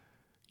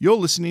You're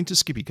listening to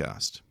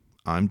Skippycast.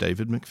 I'm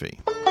David McPhee.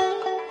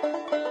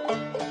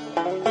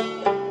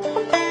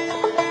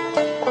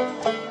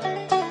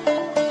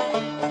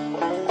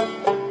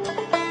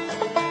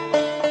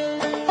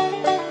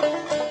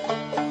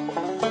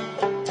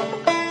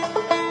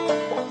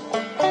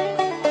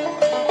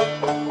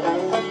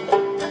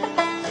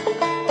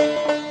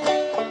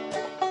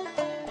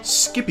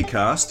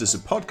 Skippycast is a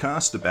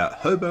podcast about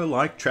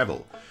hobo-like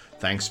travel.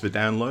 Thanks for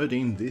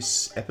downloading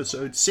this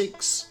episode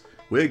 6.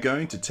 We're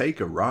going to take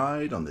a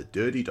ride on the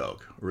Dirty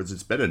Dog, or as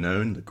it's better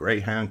known, the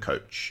Greyhound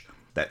Coach.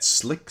 That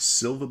slick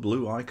silver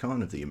blue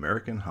icon of the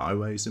American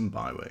highways and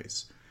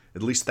byways.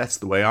 At least that's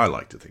the way I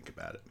like to think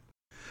about it.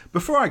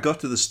 Before I got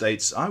to the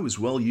States, I was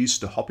well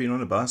used to hopping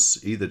on a bus,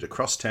 either to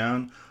cross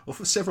town or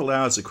for several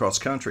hours across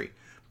country.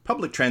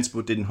 Public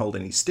transport didn't hold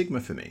any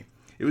stigma for me.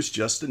 It was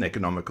just an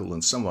economical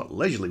and somewhat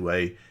leisurely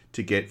way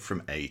to get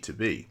from A to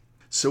B.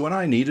 So when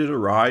I needed a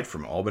ride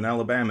from Auburn,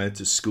 Alabama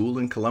to school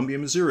in Columbia,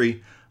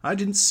 Missouri, I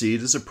didn't see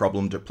it as a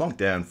problem to plonk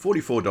down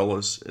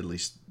 $44, at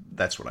least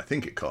that's what I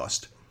think it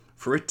cost,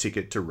 for a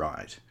ticket to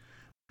ride.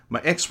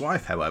 My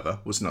ex-wife, however,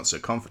 was not so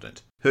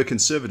confident. Her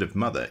conservative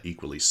mother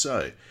equally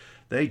so.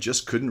 They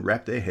just couldn't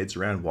wrap their heads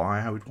around why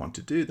I would want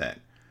to do that.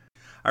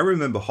 I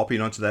remember hopping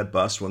onto that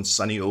bus one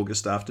sunny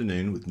August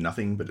afternoon with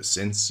nothing but a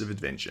sense of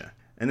adventure.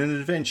 And an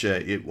adventure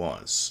it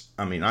was.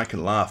 I mean, I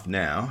can laugh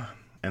now,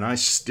 and I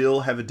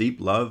still have a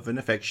deep love and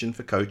affection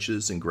for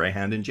coaches and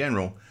Greyhound in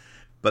general,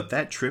 but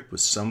that trip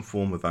was some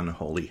form of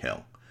unholy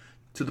hell,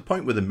 to the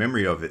point where the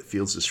memory of it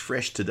feels as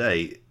fresh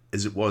today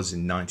as it was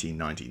in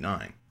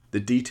 1999. The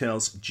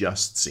details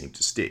just seem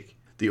to stick.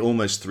 The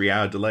almost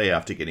 3-hour delay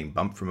after getting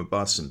bumped from a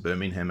bus in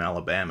Birmingham,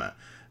 Alabama,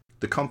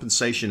 the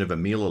compensation of a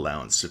meal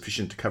allowance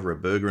sufficient to cover a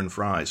burger and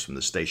fries from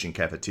the station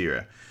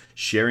cafeteria,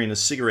 sharing a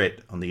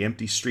cigarette on the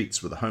empty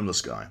streets with a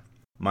homeless guy,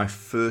 my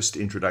first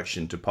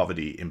introduction to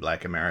poverty in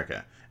Black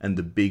America and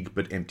the big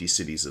but empty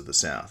cities of the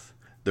South,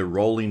 the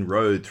rolling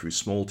road through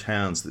small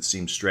towns that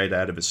seemed straight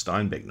out of a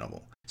Steinbeck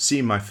novel,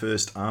 seeing my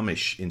first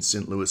Amish in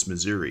St. Louis,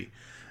 Missouri,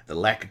 the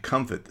lack of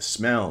comfort, the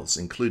smells,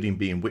 including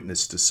being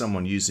witness to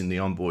someone using the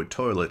onboard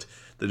toilet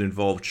that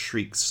involved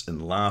shrieks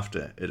and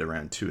laughter at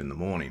around 2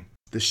 a.m,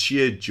 the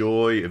sheer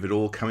joy of it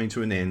all coming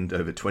to an end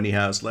over 20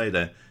 hours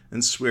later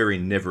and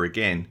swearing never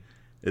again,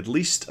 at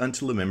least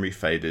until the memory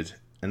faded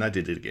and I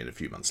did it again a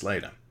few months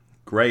later.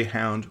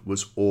 Greyhound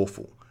was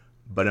awful,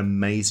 but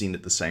amazing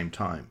at the same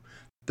time.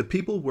 The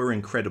people were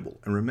incredible,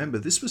 and remember,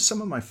 this was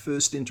some of my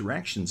first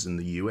interactions in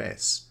the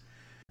US.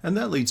 And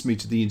that leads me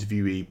to the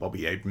interviewee,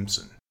 Bobby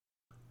Abrahamson.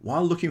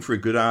 While looking for a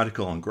good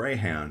article on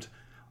Greyhound,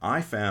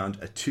 I found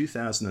a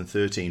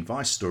 2013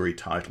 Vice story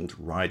titled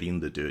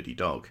Ridin the Dirty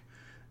Dog,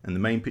 and the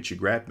main picture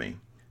grabbed me.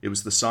 It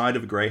was the side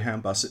of a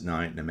Greyhound bus at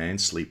night and a man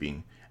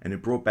sleeping, and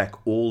it brought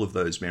back all of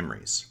those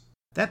memories.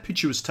 That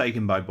picture was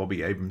taken by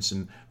Bobby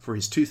Abrahamson for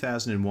his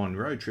 2001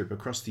 road trip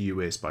across the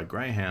US by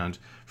Greyhound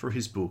for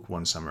his book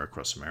One Summer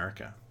Across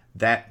America.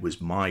 That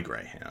was my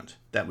Greyhound.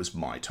 That was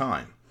my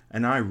time.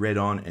 And I read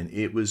on and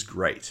it was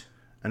great.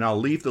 And I'll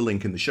leave the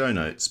link in the show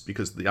notes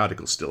because the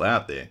article's still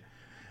out there.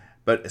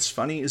 But as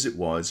funny as it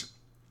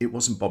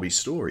wasn't Bobby's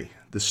story.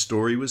 The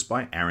story was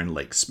by Aaron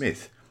Lake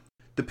Smith.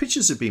 The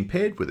pictures have been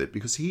paired with it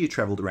because he had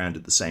travelled around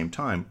at the same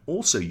time,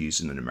 also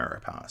using an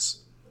Ameripass.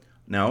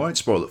 Now, I won't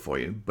spoil it for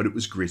you, but it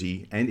was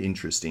gritty and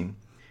interesting.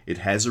 It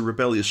has a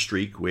rebellious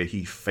streak where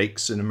he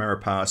fakes an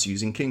Ameripass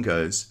using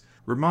Kinko's,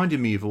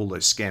 reminding me of all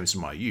those scams in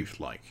my youth,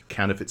 like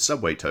counterfeit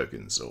subway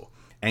tokens or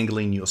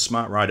angling your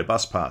Smart Rider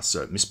bus pass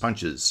so it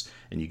mispunches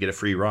and you get a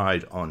free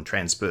ride on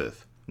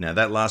Transperth. Now,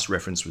 that last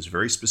reference was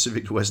very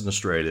specific to Western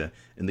Australia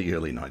in the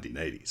early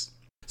 1980s.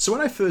 So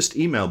when I first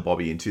emailed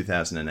Bobby in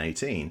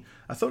 2018,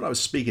 I thought I was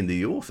speaking to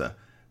the author,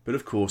 but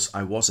of course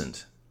I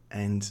wasn't.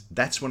 And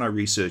that's when I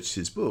researched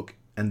his book.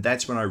 And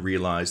that's when I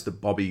realized that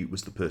Bobby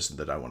was the person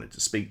that I wanted to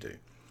speak to.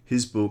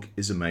 His book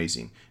is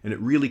amazing, and it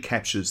really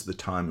captures the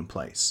time and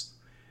place.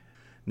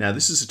 Now,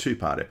 this is a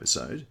 2-part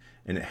episode,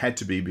 and it had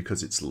to be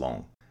because it's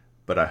long.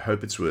 But I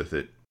hope it's worth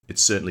it. It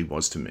certainly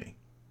was to me.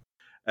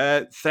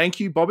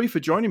 Thank you, Bobby, for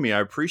joining me. I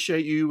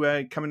appreciate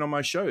you coming on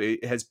my show.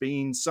 It has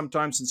been some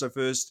time since I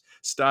first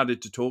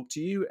started to talk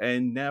to you,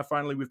 and now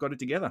finally we've got it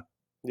together.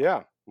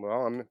 Yeah,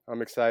 well,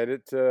 I'm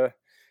excited to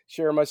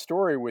share my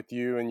story with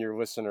you and your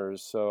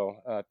listeners. So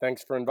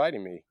thanks for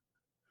inviting me.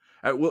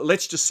 Well,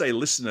 let's just say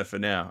listener for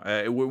now.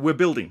 We're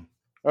building.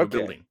 We're Okay.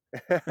 building.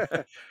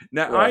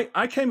 Now, Yeah.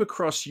 I came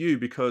across you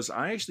because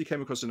I actually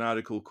came across an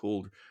article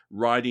called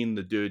Ridin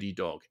the Dirty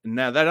Dog.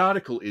 Now, that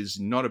article is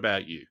not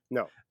about you.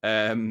 No.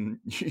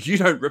 You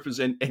don't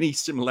represent any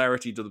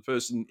similarity to the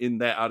person in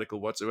that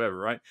article whatsoever,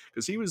 right?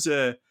 Because he was,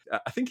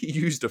 I think he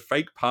used a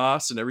fake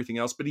pass and everything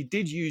else, but he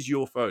did use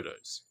your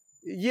photos.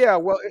 Yeah,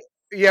 well,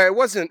 it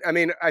wasn't. I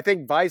mean, I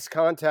think Vice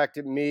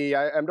contacted me.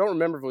 I don't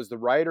remember if it was the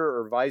writer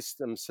or Vice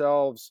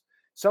themselves.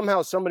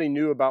 Somehow somebody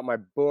knew about my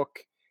book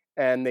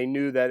and they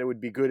knew that it would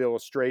be good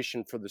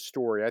illustration for the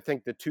story. I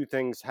think the two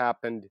things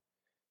happened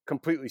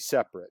completely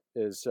separate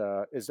is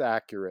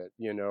accurate.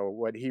 You know,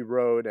 what he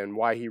wrote and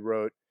why he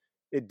wrote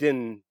it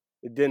didn't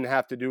it didn't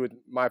have to do with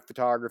my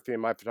photography,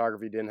 and my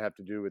photography didn't have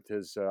to do with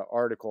his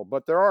article.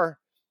 But there are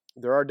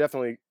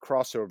definitely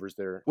crossovers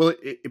there. Well,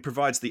 it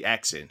provides the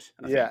accent,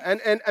 I Yeah,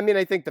 think. and I mean,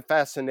 I think the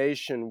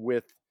fascination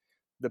with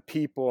the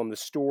people and the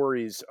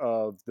stories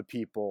of the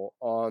people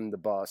on the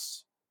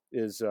bus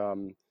is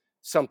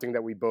something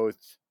that we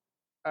both,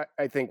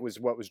 I think, was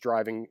what was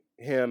driving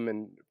him,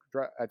 and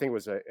I think it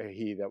was a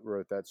he that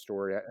wrote that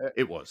story.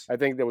 It was. I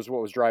think that was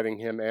what was driving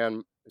him,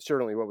 and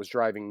certainly what was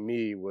driving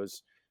me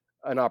was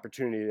an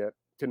opportunity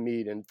to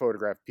meet and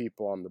photograph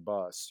people on the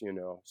bus.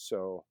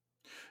 So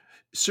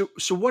So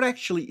what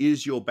actually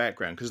is your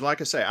background? Because,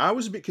 like I say, I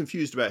was a bit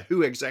confused about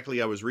who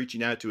exactly I was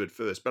reaching out to at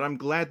first, but I'm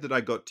glad that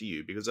I got to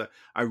you because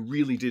I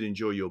really did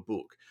enjoy your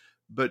book.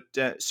 But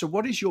so,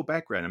 what is your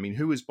background? I mean,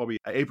 who is Bobby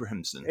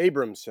Abrahamson?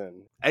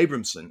 Abramson.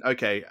 Abramson.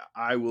 Okay,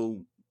 I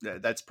will.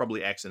 That's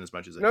probably accent as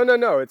much as No, anything. no,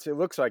 no. It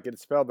looks like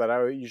it's spelled that.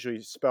 I usually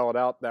spell it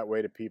out that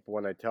way to people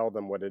when I tell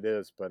them what it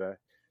is, but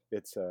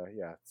it's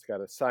yeah, it's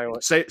got a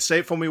silent. Say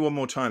it for me one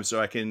more time so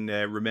I can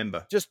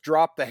remember. Just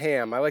drop the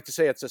ham. I like to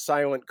say it's a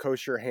silent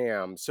kosher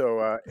ham.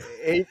 So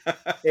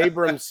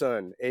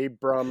Abramson,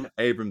 Abramson.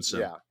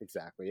 yeah,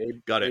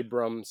 exactly, Got it.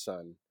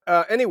 Abramson.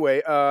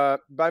 Anyway,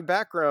 my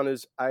background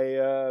is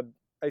I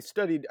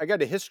studied. I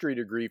got a history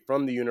degree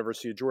from the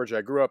University of Georgia.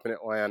 I grew up in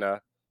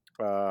Atlanta,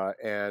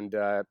 and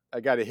I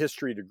got a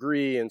history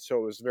degree, and so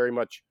it was very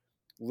much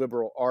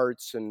liberal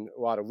arts and a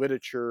lot of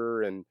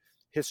literature and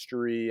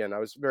history, and I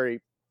was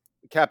very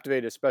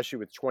captivated, especially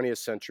with 20th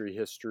century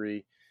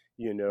history,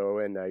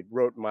 and I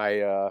wrote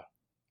I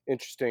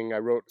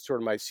wrote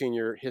sort of my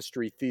senior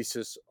history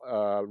thesis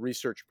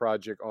research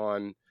project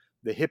on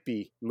the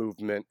hippie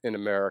movement in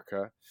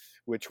America,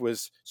 which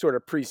was sort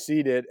of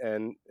preceded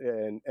and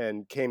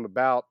came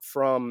about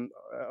from,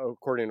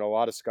 according to a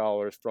lot of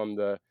scholars, from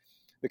the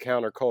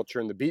counterculture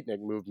and the beatnik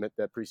movement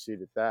that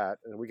preceded that.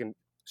 And we can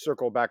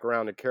circle back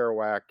around to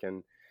Kerouac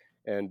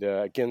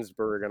and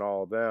Ginsburg and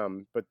all of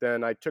them. But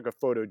then I took a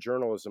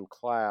photojournalism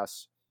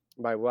class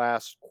my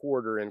last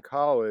quarter in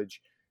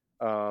college,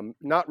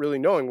 not really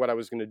knowing what I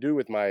was going to do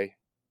with my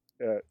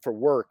for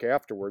work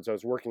afterwards. I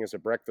was working as a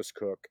breakfast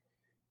cook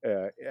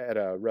at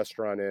a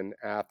restaurant in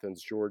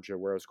Athens, Georgia,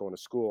 where I was going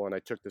to school, and I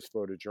took this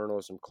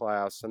photojournalism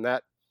class, and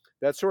that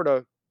sort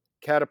of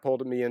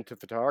catapulted me into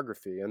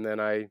photography. And then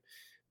I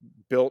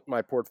built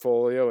my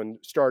portfolio and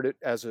started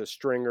as a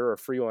stringer, a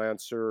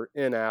freelancer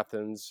in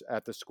Athens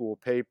at the school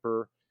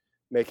paper,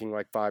 making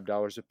like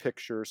 $5 a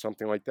picture,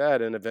 something like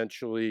that. And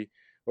eventually,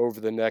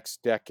 over the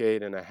next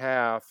decade and a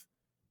half,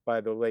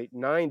 by the late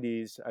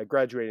 90s, I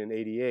graduated in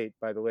 88.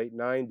 By the late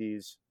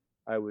 90s,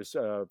 I was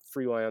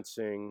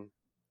freelancing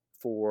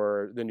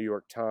for the New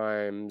York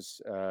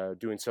Times,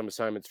 doing some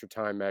assignments for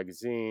Time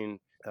Magazine,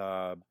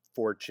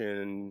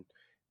 Fortune,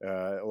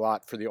 a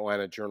lot for the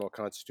Atlanta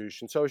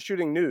Journal-Constitution. So I was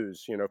shooting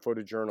news,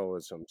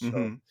 photojournalism.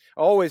 So Hmm.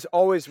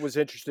 always was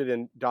interested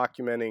in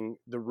documenting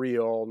the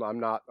real. I'm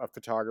not a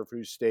photographer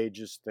who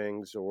stages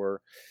things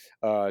or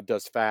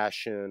does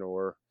fashion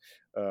or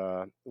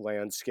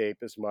landscape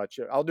as much.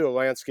 I'll do a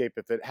landscape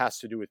if it has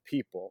to do with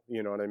people.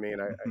 You know what I mean?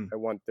 Hmm. I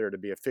want there to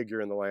be a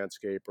figure in the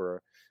landscape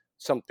or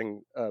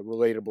something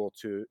relatable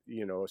to,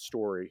 a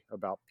story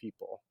about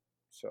people.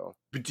 So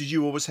But did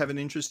you always have an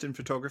interest in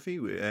photography?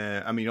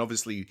 I mean,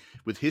 obviously,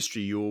 with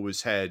history, you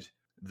always had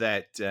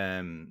that,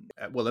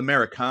 well,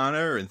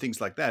 Americana and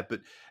things like that.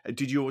 But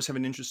did you always have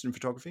an interest in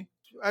photography?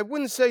 I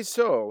wouldn't say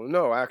so.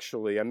 No,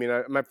 actually. I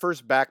mean, my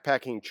first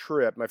backpacking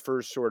trip, my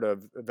first sort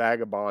of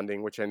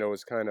vagabonding, which I know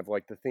is kind of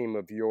like the theme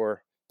of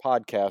your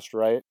podcast,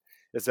 right?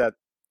 Is that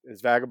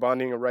is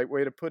vagabonding a right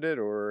way to put it,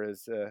 or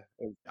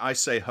I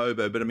say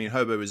hobo, but I mean,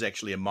 hobo is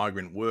actually a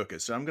migrant worker.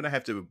 So I'm going to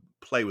have to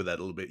play with that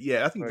a little bit.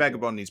 Yeah, I think okay?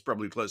 vagabonding is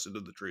probably closer to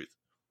the truth.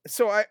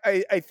 So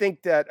I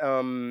think that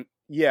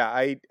yeah,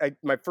 I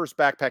my first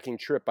backpacking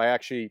trip, I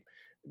actually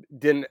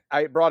didn't.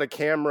 I brought a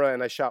camera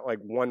and I shot like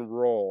one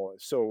roll.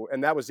 So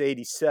and that was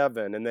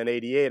 87, and then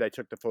 88 I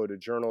took the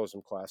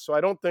photojournalism class. So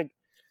I don't think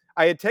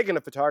I had taken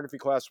a photography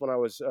class when I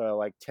was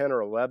like 10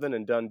 or 11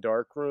 and done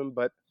darkroom,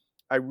 but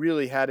I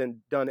really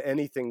hadn't done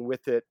anything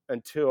with it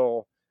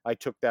until I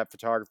took that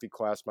photography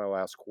class my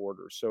last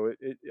quarter. So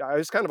I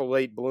was kind of a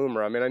late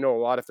bloomer. I mean, I know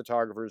a lot of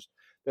photographers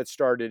that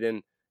started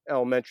in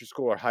elementary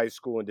school or high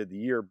school and did the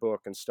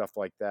yearbook and stuff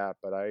like that.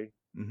 But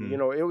Hmm.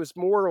 it was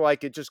more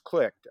like it just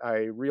clicked.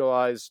 I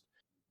realized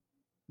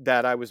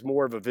that I was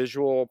more of a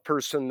visual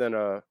person than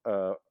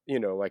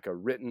like a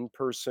written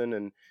person.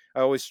 And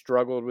I always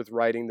struggled with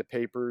writing the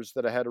papers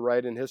that I had to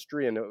write in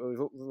history. And it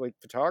was like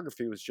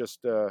photography was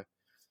just,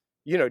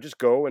 just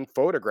go and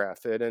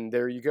photograph it. And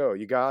there you go,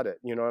 you got it,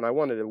 and I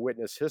wanted to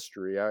witness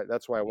history.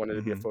 That's why I wanted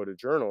to be a Hmm.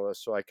 photojournalist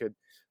so I could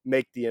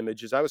make the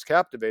images. I was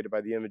captivated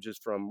by the images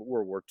from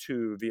World War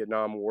II,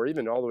 Vietnam War,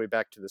 even all the way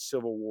back to the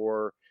Civil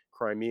War,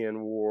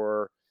 Crimean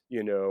War,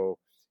 you know,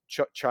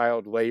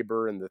 child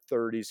labor in the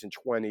 30s and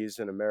 20s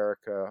in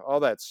America, all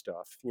that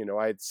stuff.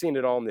 I had seen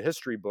it all in the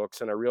history books,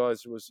 and I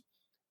realized it was,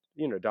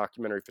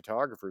 documentary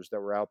photographers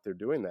that were out there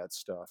doing that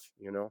stuff.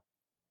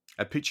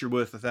 A picture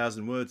worth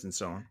 1,000 words and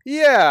so on.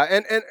 Yeah,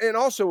 and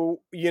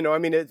also, I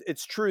mean,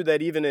 it's true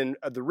that even in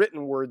the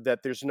written word,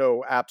 that there's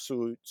no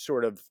absolute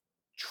sort of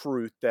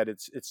truth, that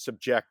it's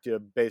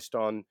subjective based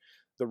on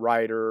the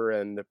writer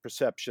and the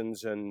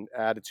perceptions and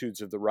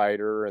attitudes of the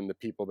writer and the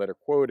people that are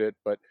quoted.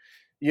 But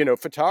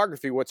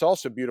photography, what's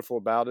also beautiful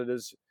about it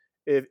is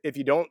if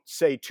you don't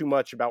say too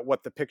much about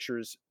what the picture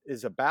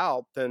is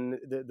about, then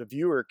the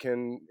viewer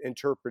can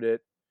interpret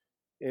it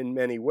in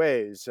many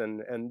ways,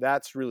 and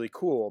that's really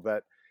cool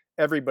that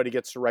everybody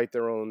gets to write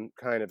their own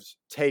kind of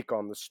take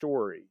on the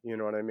story. You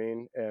know what I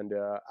mean? And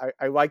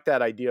I like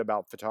that idea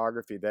about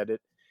photography, that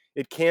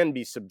it can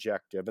be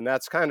subjective, and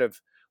that's kind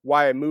of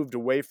why I moved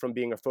away from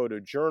being a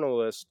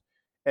photojournalist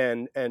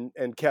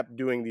and kept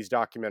doing these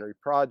documentary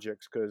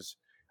projects, because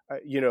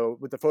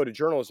with the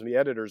photojournalism, the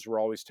editors were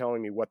always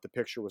telling me what the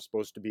picture was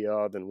supposed to be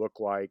of and look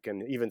like,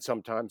 and even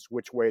sometimes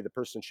which way the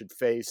person should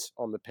face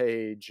on the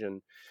page,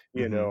 and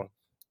you Mm-hmm. know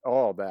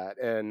all that.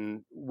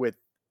 And with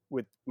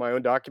my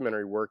own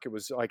documentary work, it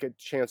was like a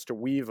chance to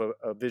weave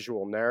a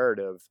visual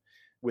narrative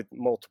with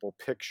multiple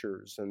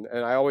pictures, and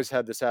I always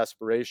had this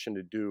aspiration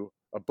to do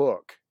a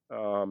book,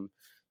 and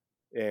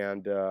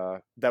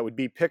that would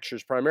be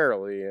pictures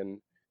primarily.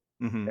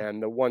 Mm-hmm.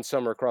 And the One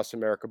Summer Across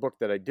America book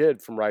that I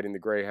did from Riding the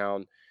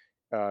Greyhound,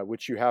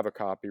 which you have a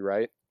copy,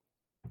 right?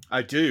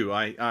 I do.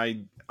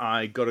 I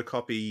got a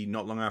copy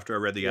not long after I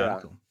read the Yeah,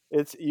 article.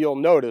 you'll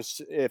notice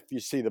if you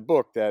see the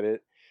book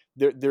that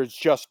there's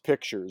just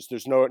pictures.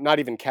 There's not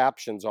even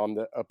captions on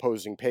the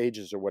opposing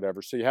pages or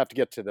whatever. So you have to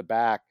get to the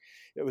back.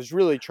 It was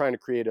really trying to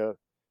create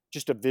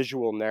just a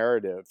visual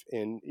narrative,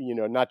 in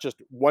not just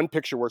one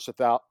picture worth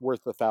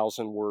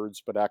 1,000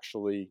 words, but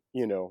actually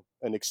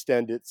an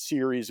extended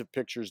series of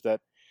pictures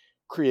that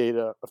create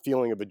a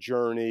feeling of a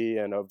journey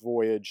and a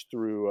voyage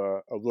through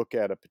a look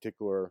at a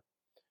particular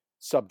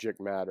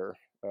subject matter.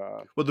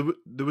 Well,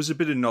 there was a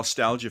bit of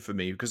nostalgia for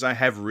me because I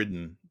have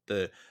ridden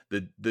the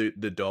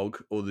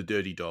dog or the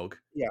dirty dog,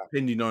 Yeah.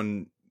 depending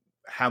on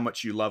how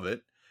much you love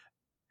it.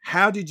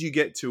 How did you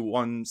get to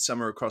One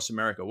Summer Across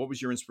America? What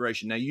was your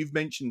inspiration? Now you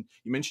mentioned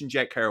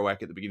Jack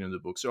Kerouac at the beginning of the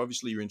book, so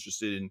obviously you're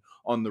interested in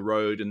on the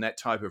road and that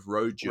type of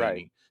road Right.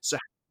 journey. So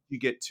how did you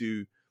get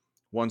to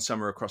One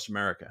Summer Across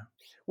America?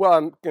 Well,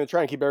 I'm going to try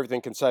and keep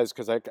everything concise,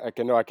 because I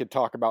could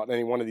talk about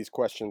any one of these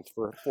questions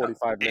for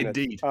 45 minutes.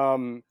 Indeed.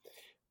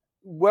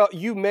 Well,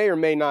 you may or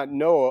may not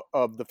know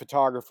of the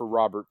photographer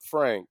Robert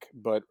Frank,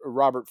 but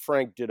Robert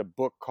Frank did a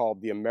book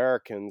called The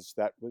Americans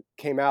that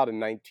came out in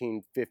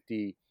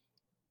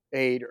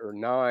 1958 or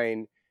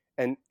 9,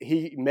 and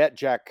he met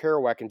Jack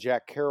Kerouac, and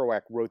Jack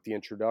Kerouac wrote the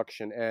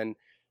introduction. And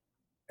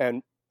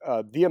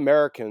The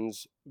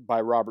Americans by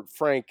Robert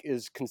Frank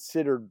is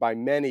considered by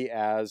many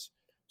as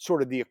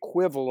sort of the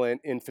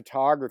equivalent in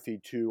photography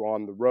to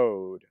On the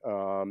Road.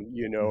 Hmm.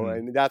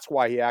 And that's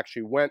why he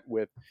actually went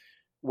with,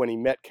 when he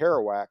met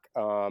Kerouac,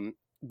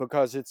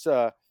 because it's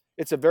a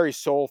very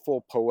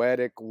soulful,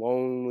 poetic,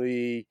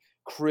 lonely,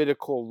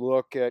 critical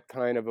look at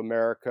kind of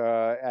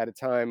America at a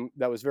time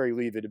that was very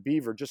Leave It to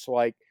Beaver, just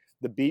like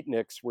the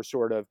Beatniks were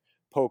sort of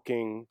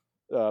poking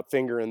a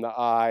finger in the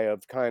eye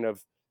of kind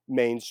of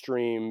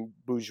mainstream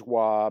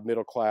bourgeois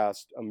middle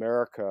class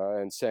America,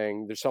 and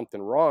saying there's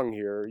something wrong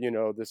here.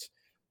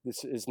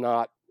 This is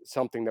not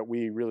something that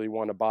we really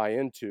want to buy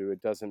into.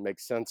 It doesn't make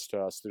sense to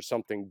us. There's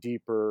something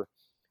deeper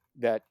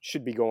that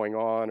should be going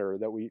on, or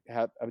that we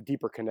have a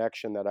deeper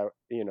connection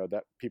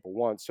that people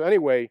want. So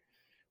anyway,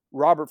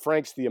 Robert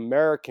Frank's The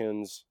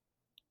Americans,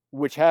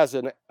 which has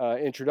an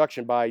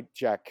introduction by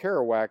Jack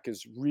Kerouac,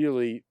 is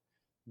really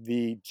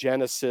the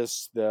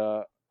genesis,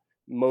 the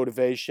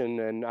motivation.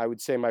 And I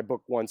would say my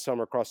book One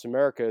Summer Across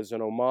America is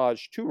an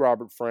homage to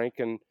Robert Frank,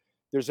 and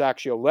there's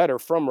actually a letter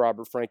from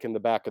Robert Frank in the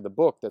back of the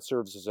book that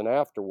serves as an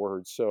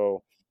afterword.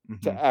 So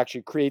to Hmm.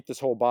 actually create this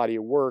whole body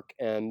of work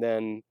and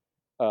then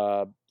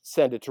uh,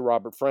 send it to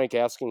Robert Frank,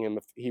 asking him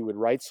if he would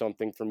write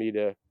something for me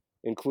to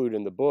include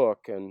in the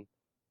book, and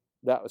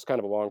that was kind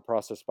of a long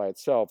process by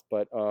itself.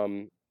 But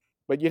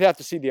you'd have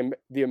to see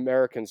the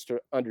Americans to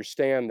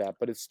understand that.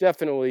 But it's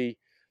definitely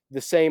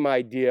the same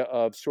idea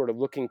of sort of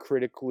looking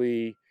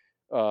critically,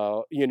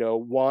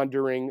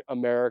 wandering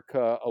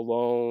America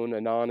alone,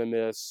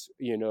 anonymous,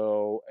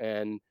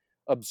 and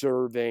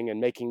observing and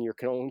making your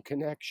own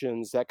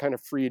connections. That kind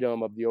of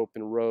freedom of the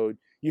open road,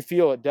 you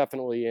feel it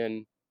definitely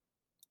in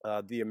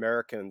The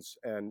Americans,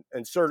 and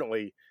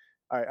certainly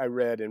I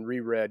read and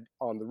reread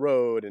On the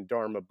Road and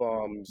Dharma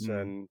Bums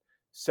Mm. and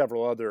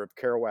several other of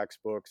Kerouac's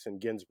books,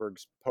 and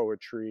Ginsberg's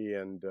poetry,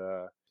 and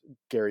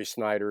Gary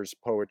Snyder's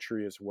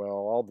poetry as well.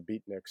 All the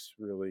beatniks,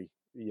 really.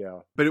 Yeah,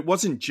 But it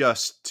wasn't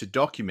just to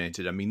document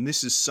it. I mean,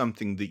 this is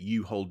something that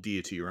you hold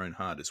dear to your own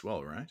heart as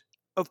well, right?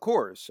 of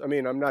course. I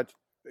mean, I'm not.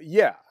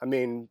 Yeah, I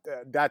mean,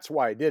 that's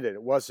why I did it.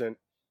 It wasn't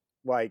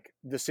like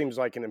this seems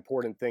like an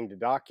important thing to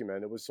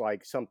document. It was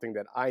like something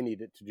that I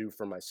needed to do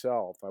for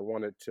myself. I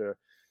wanted to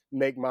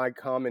make my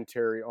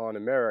commentary on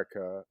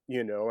America,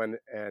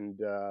 and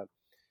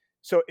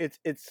so it's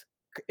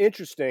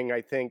interesting,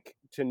 I think,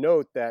 to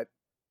note that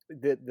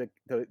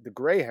the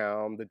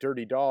Greyhound, the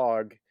Dirty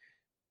Dog,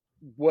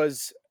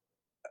 was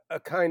a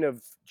kind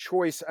of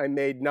choice I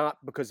made,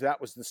 not because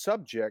that was the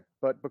subject,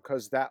 but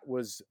because that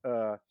was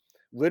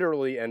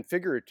literally and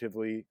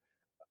figuratively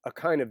a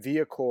kind of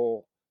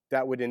vehicle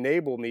that would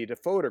enable me to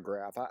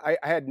photograph. I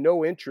had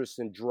no interest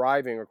in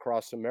driving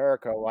across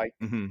America like,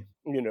 Hmm.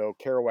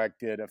 Kerouac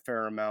did a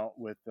fair amount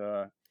with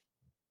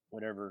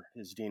whatever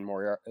his Dean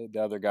Moriarty, the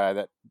other guy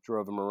that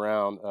drove him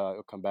around.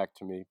 It'll come back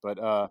to me, but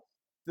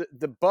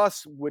the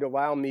bus would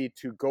allow me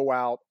to go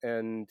out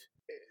and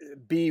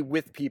be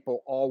with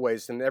people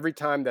always. And every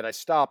time that I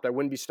stopped, I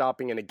wouldn't be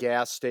stopping in a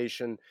gas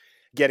station,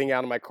 getting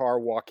out of my car,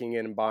 walking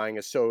in and buying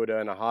a soda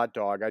and a hot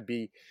dog. I'd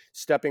be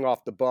stepping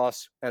off the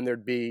bus, and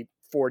there'd be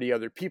 40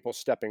 other people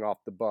stepping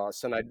off the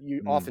bus, and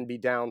Mm. often be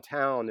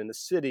downtown in the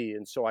city,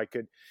 and so I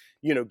could,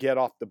 get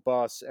off the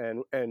bus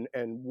and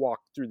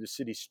walk through the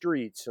city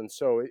streets. And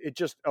so it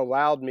just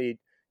allowed me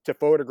to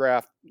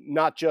photograph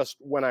not just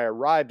when I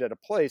arrived at a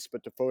place,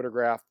 but to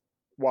photograph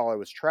while I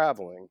was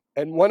traveling.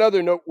 And one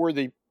other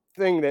noteworthy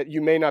thing that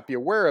you may not be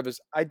aware of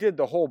is I did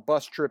the whole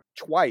bus trip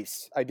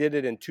twice. I did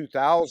it in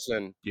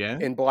 2000 Yeah.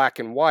 in black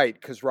and white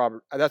because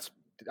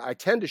I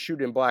tend to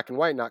shoot in black and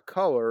white, not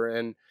color.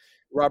 And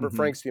Robert Hmm.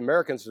 Frank's The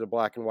Americans is a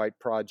black and white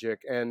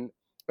project. And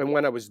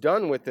when I was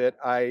done with it,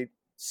 I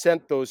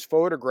sent those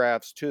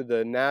photographs to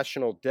the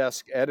national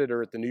desk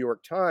editor at the New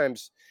York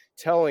Times,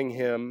 telling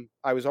him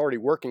I was already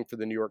working for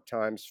the New York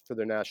Times for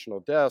their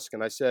national desk.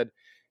 And I said,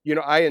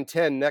 I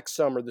intend next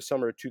summer, the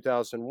summer of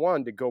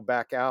 2001, to go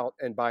back out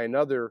and buy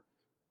another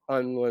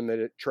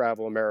unlimited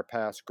travel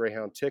Ameripass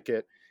Greyhound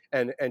ticket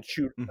and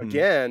shoot Hmm.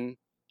 again,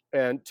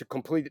 and to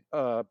complete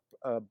a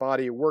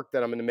body of work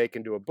that I'm going to make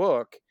into a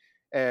book.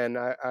 And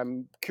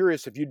I'm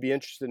curious if you'd be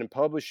interested in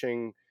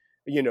publishing,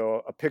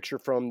 a picture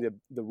from the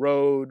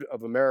road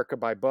of America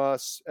by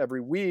bus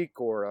every week,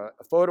 or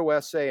a photo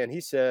essay. And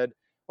he said,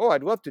 "Oh,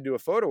 I'd love to do a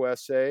photo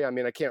essay. I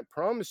mean, I can't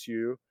promise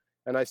you."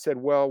 And I said,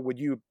 "Well, would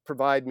you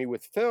provide me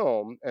with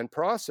film and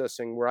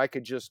processing where I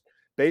could just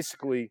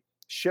basically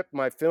ship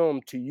my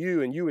film to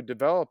you, and you would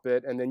develop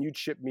it, and then you'd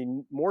ship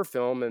me more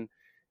film,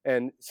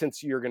 and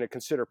since you're going to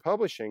consider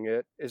publishing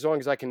it, as long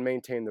as I can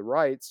maintain the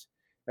rights."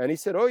 And he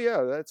said, "Oh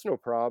yeah, that's no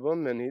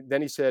problem." And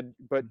then he said,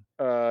 "But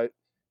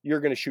you're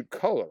going to shoot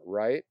color,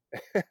 right?"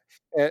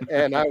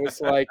 And I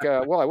was like,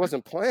 "Well, I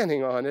wasn't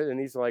planning on it." And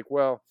he's like,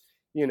 "Well,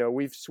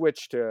 we've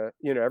switched to,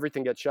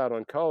 everything gets shot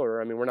on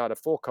color. I mean, we're not a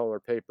full color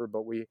paper,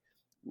 but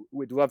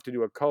we'd love to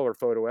do a color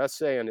photo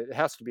essay, and it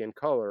has to be in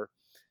color."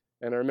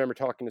 And I remember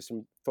talking to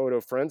some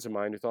photo friends of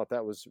mine who thought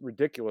that was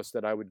ridiculous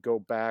that I would go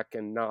back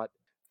and not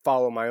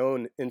follow my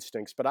own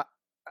instincts. But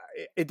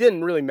it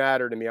didn't really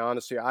matter to me,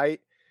 honestly. I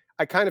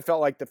kind of felt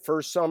like the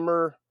first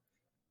summer,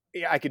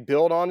 yeah, I could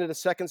build on it a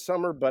second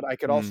summer, but I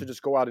could also Mm.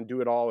 just go out and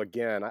do it all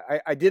again.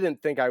 I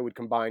didn't think I would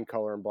combine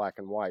color and black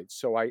and white.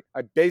 So I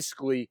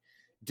basically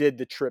did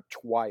the trip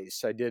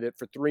twice. I did it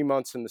for 3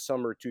 months in the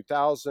summer of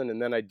 2000,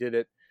 and then I did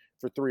it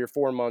for 3 or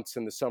 4 months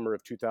in the summer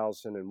of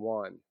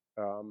 2001.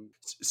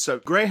 So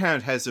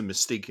Greyhound has a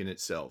mystique in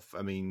itself.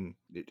 I mean,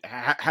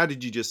 how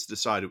did you just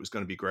decide it was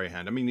going to be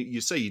Greyhound? I mean, you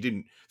say you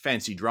didn't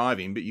fancy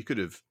driving, but you could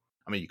have.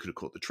 I mean, you could have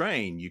caught the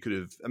train. You could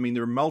have. I mean,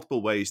 there are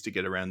multiple ways to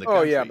get around the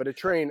Oh yeah, country. but a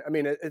train. I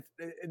mean,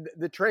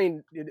 the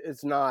train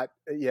is not.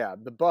 Yeah,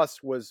 the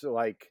bus was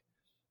like,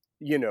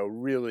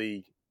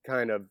 really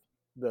kind of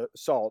the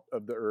salt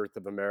of the earth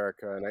of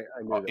America, and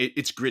I knew that.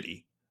 It's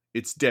gritty.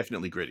 It's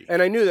definitely gritty.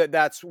 And I knew that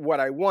that's what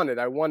I wanted.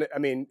 I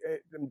mean,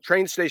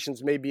 train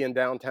stations may be in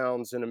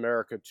downtowns in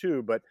America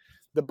too, but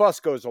the bus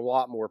goes a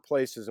lot more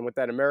places. And with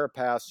that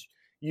Ameripass,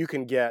 you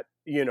can get,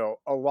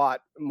 a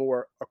lot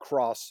more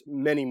across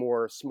many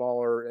more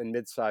smaller and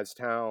mid-sized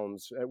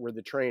towns, where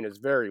the train is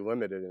very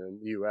limited in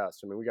the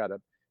US. I mean, we got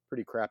a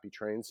pretty crappy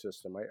train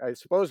system. I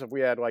suppose if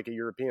we had like a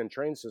European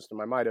train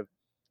system, I might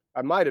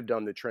have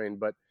done the train,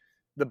 but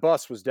the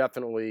bus was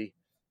definitely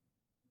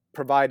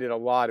provided a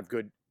lot of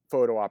good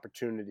photo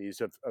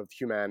opportunities of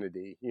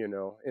humanity,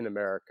 in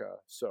America.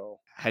 So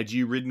Had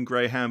you ridden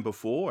Greyhound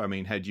before? I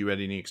mean, had you had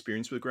any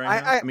experience with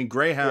Greyhound? I I mean, yeah,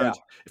 Greyhound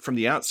from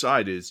the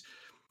outside is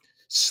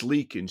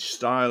sleek and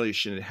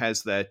stylish, and it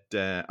has that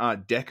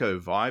Art Deco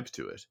vibe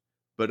to it.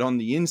 But on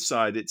the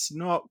inside, it's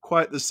not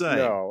quite the same.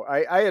 no,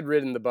 I had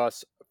ridden the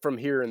bus from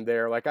here and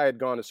there. Like I had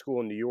gone to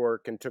school in New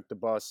York and took the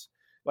bus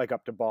like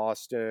up to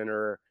Boston,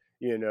 or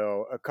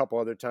a couple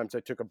other times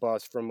I took a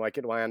bus from like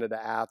Atlanta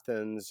to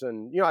Athens.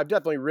 And I've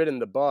definitely ridden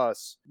the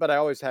bus, but I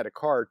always had a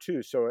car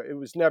too, so it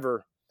was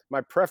never my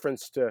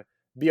preference to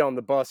be on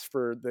the bus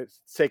for the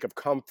sake of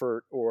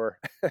comfort or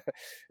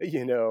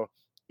you know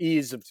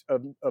ease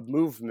of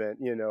movement,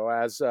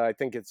 as I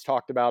think it's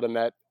talked about in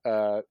that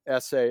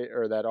essay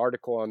or that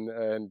article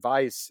on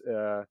Vice.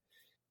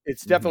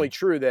 It's definitely Hmm.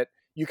 true that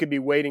you could be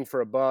waiting for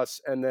a bus,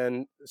 and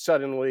then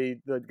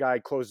suddenly the guy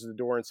closes the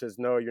door and says,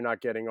 "No, you're not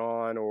getting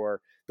on,"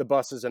 or the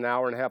bus is an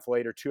hour and a half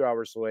late or 2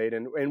 hours late.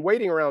 And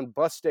waiting around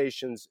bus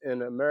stations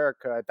in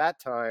America at that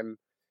time,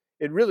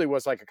 it really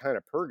was like a kind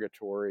of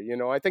purgatory.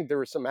 I think there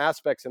were some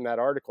aspects in that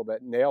article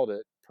that nailed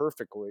it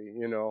perfectly.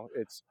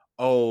 It's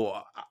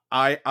Oh,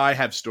 I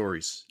have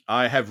stories.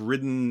 I have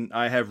ridden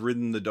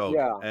the dog.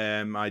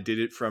 yeah, I did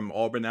it from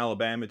Auburn,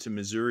 Alabama to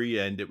Missouri,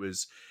 and it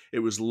was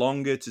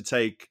longer to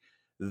take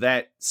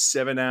that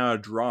 7-hour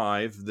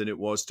drive than it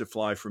was to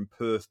fly from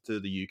Perth to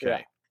the yeah,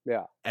 UK.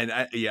 yeah, And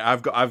yeah,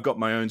 I've got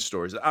my own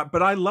stories,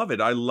 but I love it.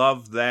 I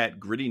love that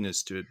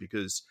grittiness to it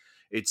because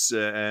it's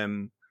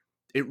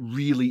it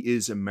really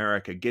is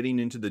America. Getting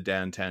into the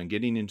downtown,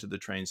 getting into the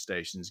train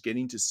stations,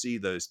 getting to see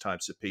those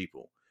types of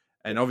people,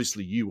 and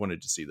obviously you wanted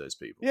to see those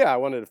people. yeah. I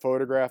wanted to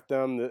photograph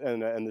them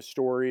and the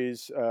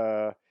stories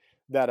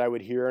that I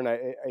would hear.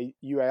 And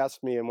you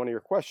asked me in one of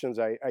your questions.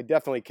 I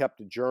definitely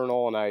kept a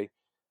journal, and I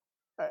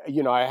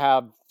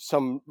have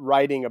some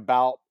writing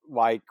about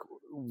like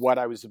what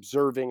I was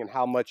observing and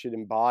how much it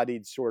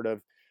embodied sort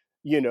of,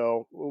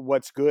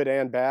 what's good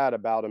and bad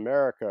about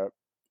America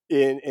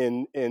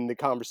in the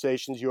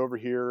conversations you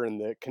overhear and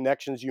the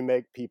connections you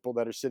make, people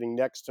that are sitting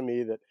next to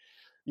me that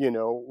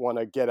want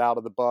to get out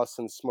of the bus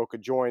and smoke a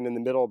joint in the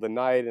middle of the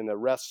night in a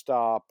rest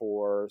stop,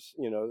 or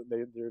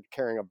they're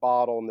carrying a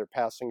bottle and they're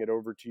passing it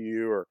over to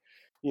you, or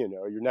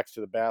you're next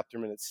to the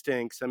bathroom and it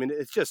stinks. I mean,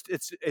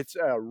 it's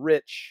a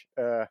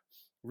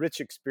rich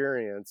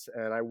experience,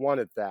 and I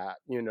wanted that.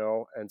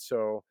 And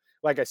so,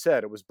 like I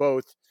said, it was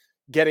both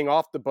getting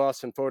off the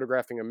bus and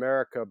photographing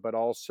America, but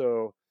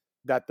also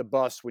that the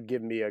bus would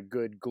give me a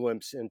good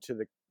glimpse into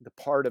the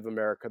part of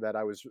America that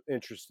I was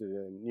interested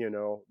in,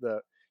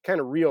 the kind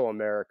of real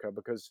America,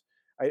 because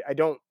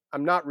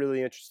I'm not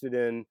really interested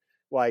in,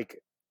 like,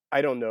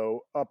 I don't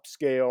know,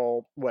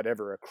 upscale,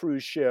 whatever, a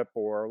cruise ship,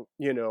 or,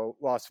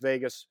 Las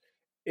Vegas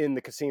in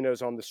the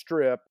casinos on the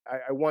strip.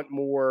 I want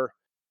more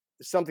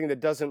something that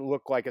doesn't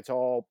look like it's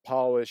all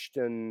polished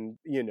and,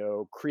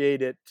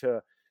 create it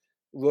to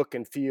look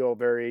and feel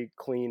very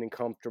clean and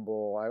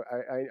comfortable.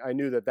 I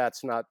knew that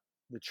that's not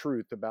the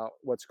truth about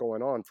what's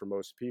going on for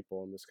most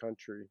people in this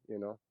country.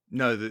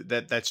 No,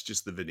 that's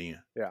just the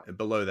veneer. Yeah.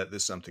 Below that,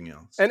 there's something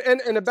else. And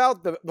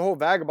about the whole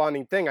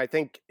vagabonding thing, I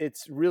think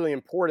it's really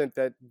important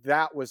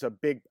that was a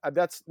big.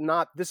 This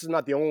is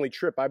not the only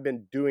trip I've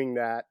been doing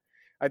that.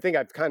 I think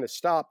I've kind of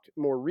stopped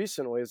more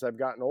recently as I've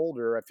gotten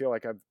older. I feel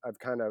like I've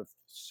kind of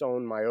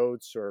sown my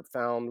oats or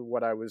found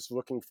what I was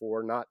looking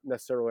for, not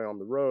necessarily on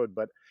the road,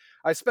 but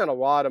I spent a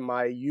lot of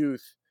my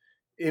youth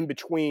in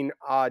between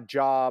odd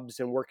jobs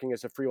and working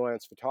as a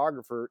freelance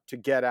photographer to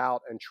get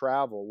out and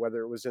travel,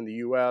 whether it was in the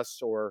U.S.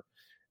 or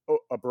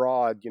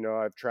abroad.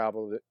 I've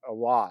traveled a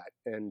lot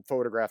and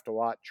photographed a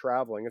lot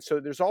traveling, and so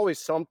there's always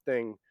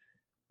something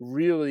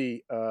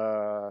really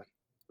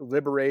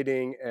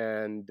liberating.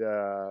 And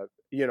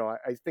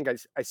I think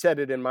I said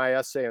it in my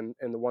essay in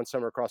the One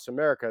Summer Across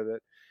America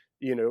that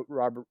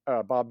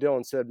Bob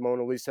Dylan said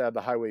Mona Lisa had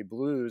the highway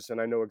blues, and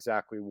I know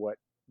exactly what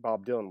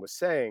Bob Dylan was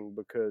saying,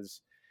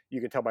 because you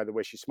can tell by the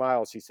way she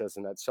smiles, he says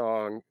in that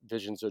song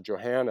Visions of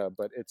Johanna.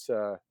 But it's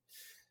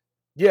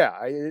yeah,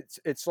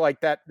 it's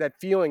like that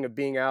feeling of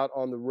being out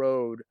on the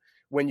road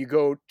when you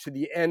go to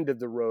the end of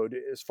the road,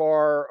 as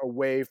far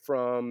away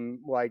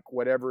from like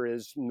whatever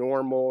is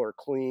normal or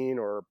clean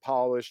or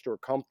polished or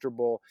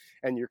comfortable,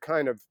 and you're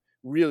kind of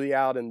really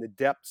out in the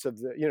depths of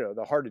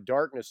the heart of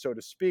darkness, so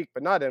to speak,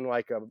 but not in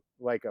like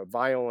a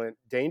violent,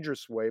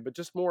 dangerous way, but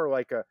just more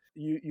like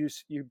you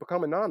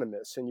become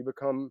anonymous, and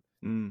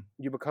Mm.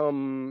 you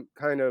become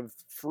kind of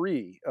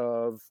free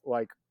of,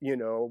 like,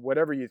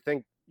 whatever you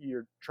think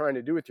you're trying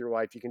to do with your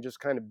life. You can just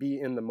kind of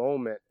be in the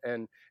moment.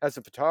 And as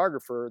a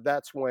photographer,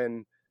 that's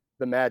when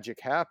the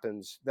magic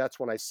happens. That's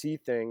when I see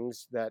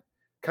things that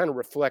kind of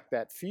reflect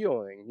that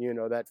feeling,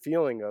 that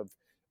feeling of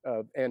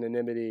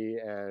anonymity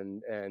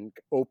and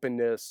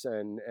openness,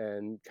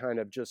 and kind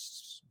of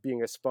just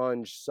being a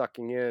sponge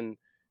sucking in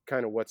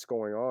kind of what's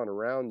going on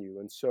around you.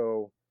 And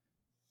so,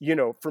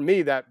 for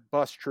me, that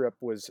bus trip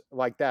was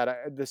like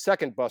that. The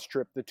second bus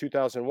trip, the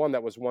 2001,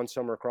 that was One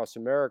Summer Across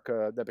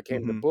America, that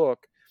became the Hmm.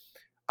 book.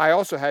 I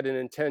also had an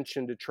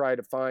intention to try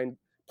to find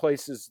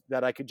places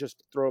that I could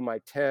just throw my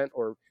tent,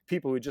 or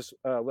people who just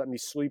let me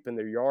sleep in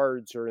their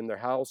yards or in their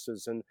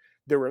houses. And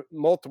there were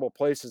multiple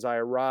places I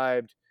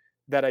arrived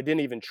that I didn't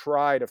even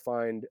try to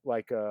find,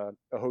 like a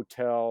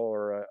hotel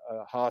or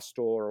a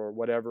hostel or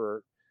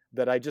whatever,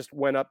 that I just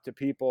went up to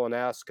people and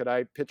asked, could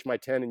I pitch my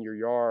tent in your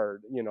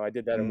yard? I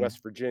did that in Mm.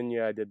 West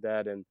Virginia. I did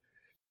that in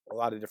a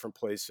lot of different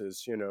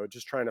places,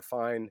 just trying to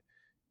find,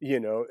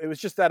 it was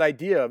just that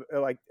idea of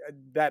like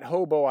that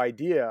hobo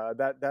idea,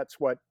 that's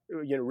what,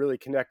 really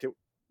connected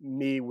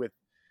me with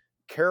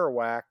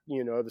Kerouac,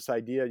 this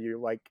idea you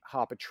like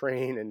hop a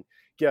train and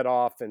get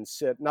off and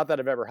sit. Not that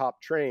I've ever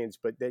hopped trains,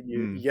 but that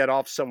you Mm. get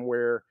off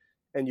somewhere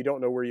and you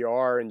don't know where you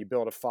are, and you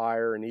build a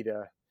fire and eat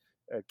a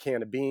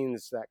can of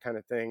beans, that kind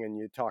of thing, and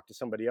you talk to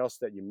somebody else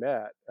that you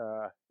met.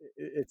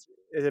 It's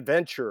an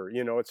adventure,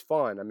 it's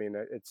fun. I mean,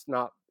 it's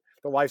not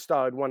the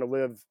lifestyle I'd want to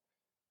live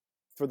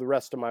for the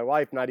rest of my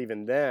life, not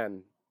even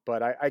then.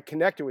 But I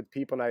connected with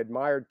people, and I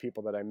admired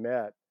people that I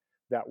met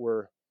that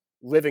were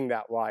living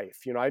that life.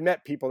 I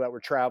met people that were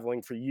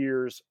traveling for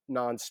years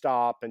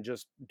nonstop and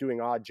just doing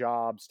odd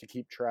jobs to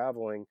keep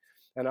traveling.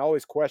 And I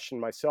always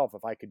questioned myself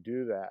if I could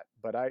do that.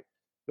 But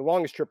the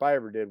longest trip I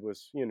ever did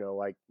was,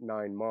 like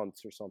 9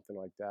 months or something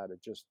like that.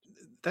 It just,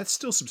 That's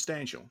still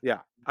substantial.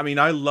 yeah, I mean,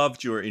 I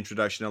loved your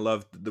introduction. I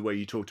loved the way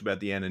you talked about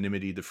the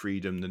anonymity, the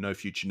freedom, the no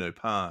future, no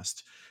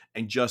past,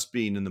 and just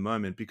being in the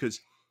moment,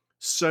 because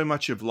so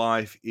much of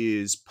life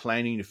is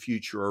planning a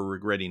future or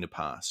regretting the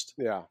past.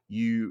 yeah,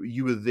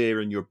 You are there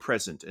and you're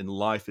present and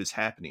life is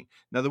happening.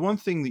 Now, the one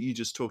thing that you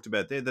just talked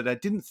about there that I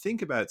didn't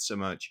think about so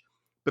much,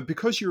 but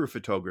because you're a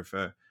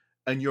photographer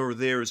and you're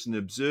there as an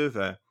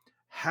observer,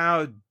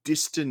 how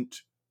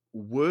distant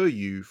were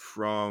you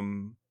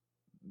from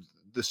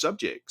the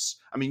subjects?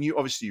 I mean, you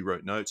obviously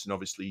wrote notes and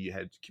obviously you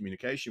had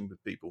communication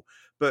with people,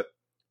 but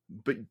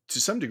to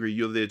some degree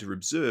you're there to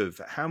observe.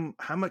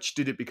 How much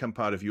did it become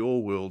part of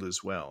your world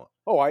as well?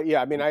 Oh,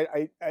 yeah. I mean,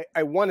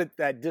 I wanted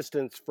that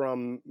distance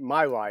from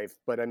my life,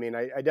 but I mean,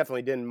 I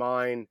definitely didn't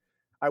mind.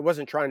 I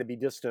wasn't trying to be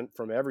distant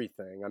from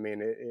everything. I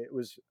mean, it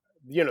was,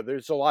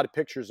 there's a lot of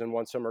pictures in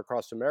One Summer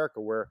Across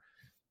America where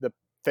the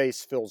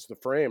face fills the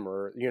frame,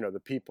 or, the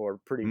people are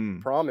pretty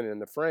Mm. prominent in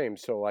the frame.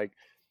 So like,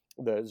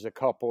 there's a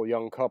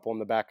young couple in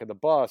the back of the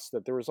bus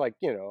that there was like,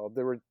 there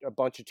were a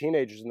bunch of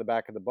teenagers in the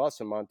back of the bus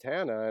in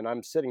Montana, and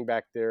I'm sitting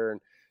back there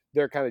and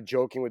they're kind of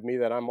joking with me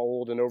that I'm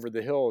old and over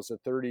the hill as a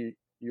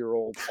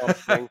 30-year-old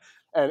something.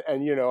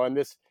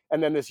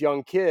 And then this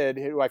young kid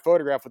who I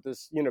photographed with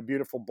this,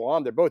 beautiful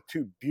blonde. They're both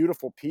two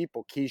beautiful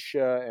people.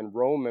 Keisha and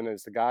Roman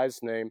is the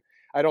guy's name.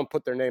 I don't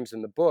put their names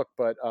in the book,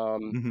 but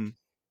Hmm.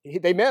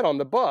 they met on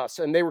the bus,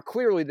 and they were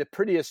clearly the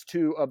prettiest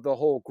two of the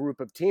whole group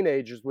of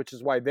teenagers, which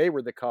is why they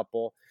were the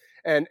couple.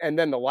 And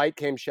then the light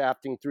came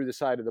shafting through the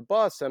side of the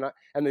bus, and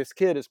this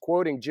kid is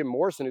quoting Jim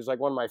Morrison, who's like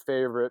one of my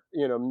favorite,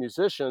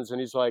 musicians, and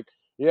he's like,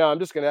 "Yeah, I'm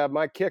just gonna have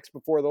my kicks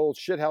before the old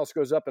shit house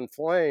goes up in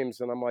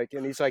flames." And I'm like,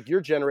 and he's like,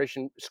 "Your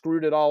generation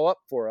screwed it all up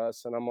for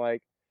us." And I'm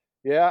like,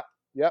 "Yeah,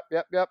 yep,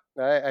 yep, yep.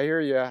 I hear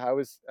you. I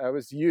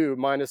was you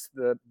minus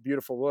the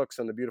beautiful looks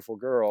and the beautiful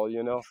girl."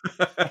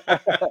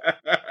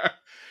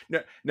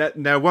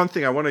 Now, one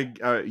thing I want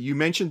to you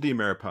mentioned the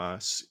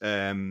Ameripass.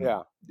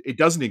 Yeah, It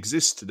doesn't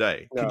exist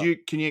today. no.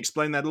 Can you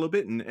explain that a little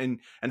bit, and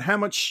how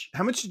much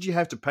did you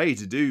have to pay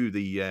to do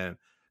the?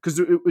 Because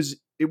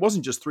it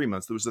wasn't just 3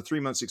 months. There was a 3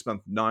 month, 6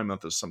 month, 9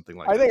 month, or something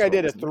like I that think as I well,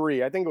 did a wasn't there?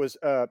 3. I think it was,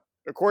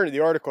 according to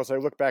the articles, I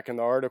looked back in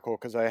the article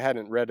because I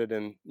hadn't read it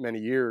in many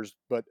years,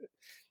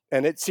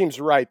 and it seems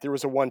right. There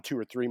was a 1, 2,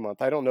 or 3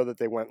 month. I don't know that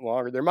they went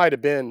longer. There might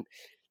have been,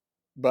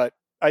 but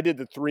I did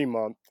the 3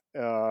 month,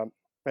 uh,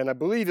 and I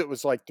believe it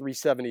was like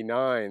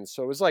 379.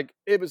 So it was like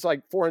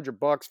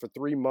 $400 for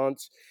 3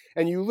 months,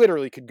 and you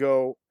literally could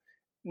go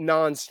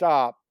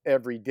nonstop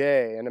every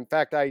day. And in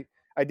fact, I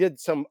did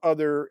some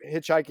other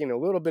hitchhiking, a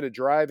little bit of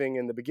driving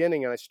in the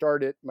beginning, and I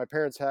started. My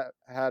parents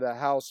had a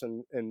house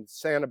in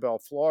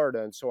Sanibel,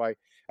 Florida, and so I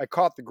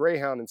caught the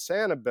Greyhound in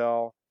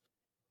Sanibel,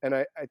 and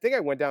I think I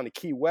went down to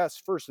Key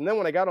West first, and then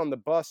when I got on the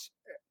bus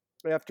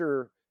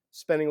after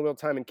spending a little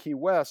time in Key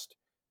West,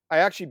 I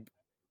actually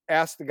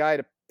asked the guy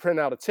to print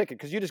out a ticket,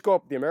 because you just go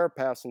up to the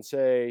Ameripass and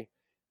say,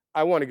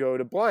 I want to go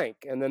to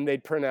blank. And then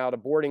they'd print out a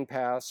boarding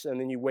pass, and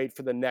then you wait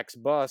for the next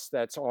bus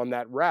that's on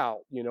that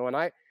route. And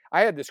I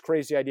had this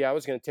crazy idea. I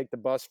was going to take the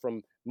bus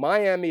from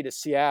Miami to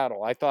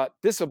Seattle. I thought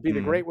this will be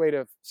the Mm. great way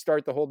to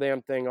start the whole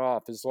damn thing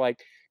off, is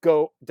like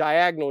go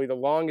diagonally the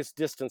longest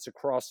distance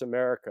across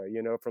America,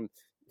 from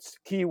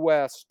Key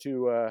West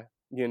to,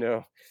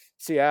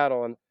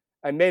 Seattle. And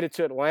I made it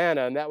to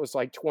Atlanta, and that was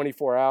like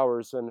 24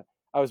 hours. And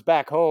I was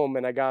back home,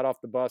 and I got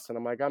off the bus, and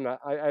I'm like, I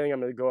think I'm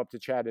going to go up to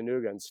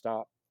Chattanooga and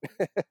stop.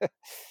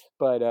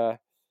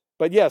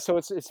 but yeah, so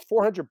it's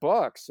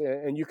 $400,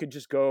 and you could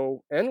just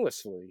go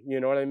endlessly. You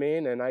know what I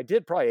mean? And I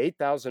did probably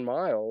 8,000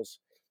 miles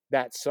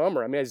that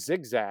summer. I mean, I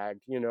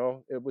zigzagged.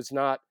 It was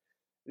not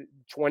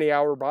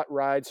 20-hour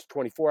rides,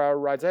 24-hour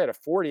rides. I had a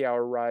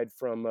 40-hour ride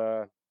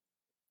from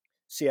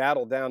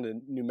Seattle down to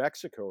New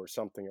Mexico or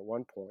something at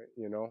one point.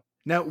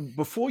 Now,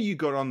 before you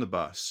got on the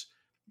bus,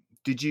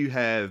 did you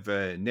have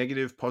a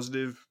negative,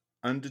 positive,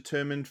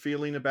 undetermined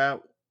feeling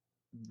about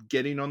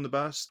getting on the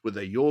bus? Were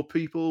they your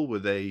people? Were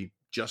they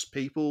just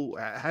people?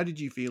 How did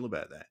you feel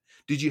about that?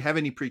 Did you have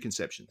any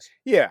preconceptions?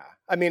 Yeah,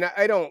 I mean,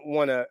 I don't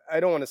want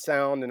to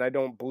sound, and I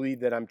don't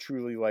believe that I'm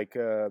truly like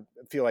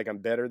feel like I'm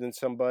better than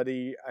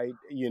somebody.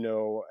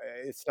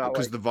 It's not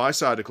Because like, the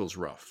Vice article's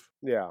rough.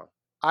 yeah.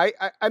 I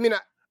mean,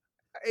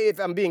 if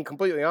I'm being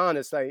completely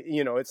honest,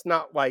 it's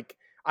not like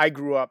I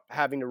grew up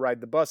having to ride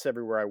the bus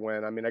everywhere I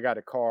went. I mean, I got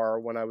a car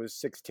when I was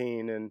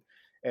 16, and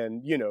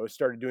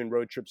started doing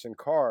road trips in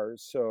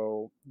cars.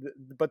 So,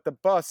 but the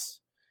bus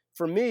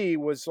for me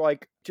was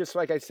like, just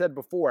like I said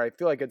before, I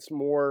feel like it's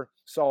more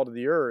salt of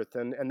the earth,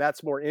 and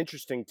that's more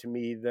interesting to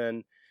me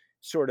than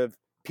sort of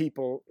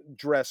people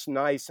dress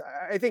nice.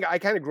 I think I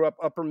kind of grew up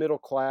upper middle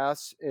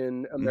class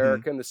in Hmm.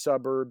 America, in the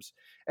suburbs,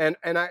 and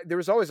there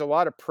was always a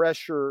lot of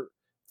pressure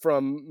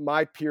from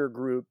my peer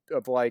group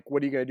of like,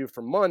 what are you going to do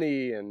for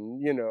money?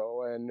 And,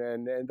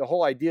 and the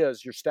whole idea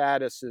is your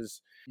status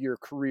is your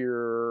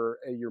career,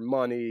 your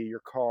money,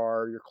 your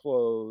car, your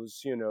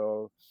clothes,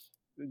 your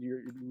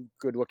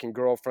good looking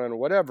girlfriend or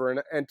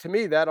whatever. And to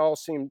me, that all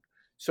seemed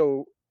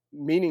so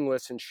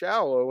meaningless and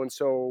shallow. And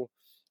so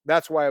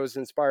that's why I was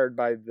inspired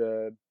by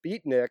the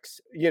beatniks,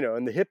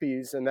 and the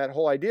hippies, and that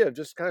whole idea of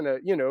just kind of,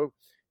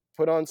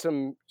 put on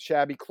some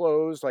shabby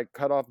clothes, like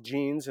cut off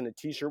jeans and a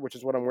t-shirt, which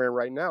is what I'm wearing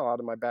right now out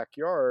in my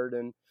backyard.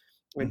 And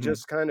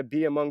just kind of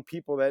be among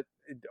people that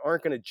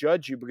aren't going to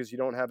judge you because you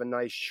don't have a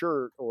nice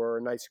shirt or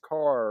a nice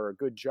car or a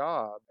good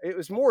job. It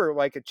was more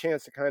like a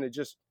chance to kind of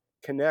just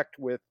connect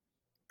with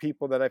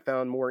people that I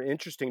found more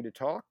interesting to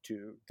talk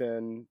to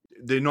than.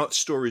 They're not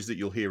stories that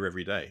you'll hear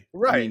every day.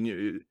 Right. I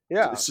mean,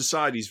 Yeah.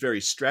 society's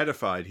very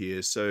stratified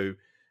here. So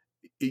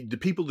the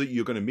people that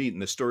you're going to meet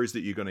and the stories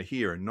that you're going to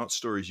hear are not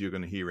stories you're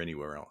going to hear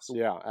anywhere else.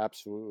 Yeah,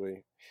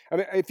 absolutely. I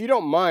mean, if you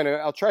don't mind,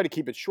 I'll try to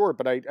keep it short,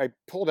 but I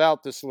pulled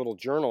out this little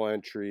journal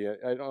entry.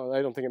 I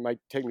don't think it might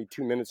take me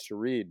 2 minutes to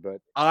read, but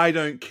I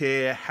don't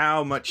care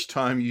how much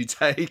time you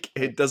take.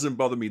 It doesn't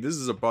bother me. This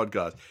is a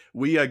podcast.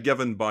 We are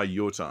governed by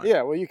your time.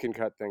 Yeah, well, you can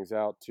cut things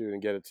out too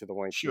and get it to the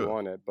length you Sure.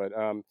 want it.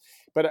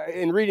 But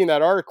in reading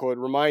that article, it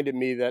reminded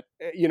me that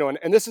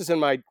and this is in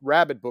my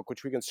rabbit book,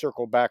 which we can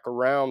circle back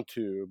around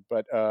to.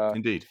 But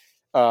Indeed.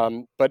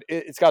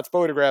 it's got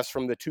photographs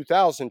from the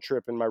 2000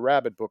 trip in my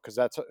rabbit book because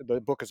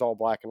the book is all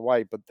black and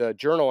white. But the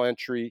journal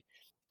entry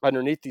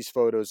underneath these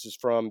photos is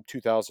from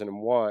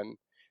 2001,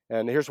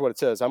 and here's what it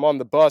says: I'm on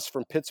the bus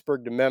from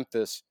Pittsburgh to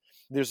Memphis.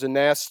 There's a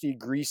nasty,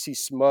 greasy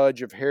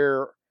smudge of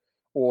hair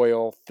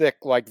oil, thick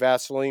like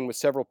Vaseline, with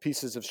several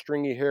pieces of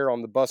stringy hair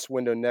on the bus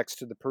window next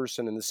to the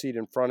person in the seat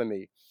in front of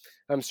me.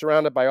 I'm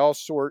surrounded by all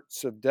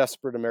sorts of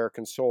desperate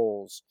American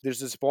souls.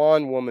 There's this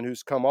blonde woman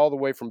who's come all the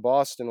way from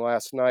Boston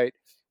last night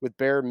with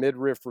bare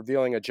midriff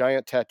revealing a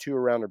giant tattoo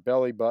around her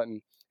belly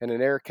button and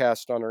an air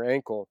cast on her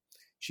ankle.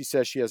 She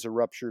says she has a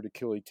ruptured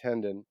Achilles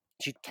tendon.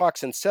 She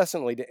talks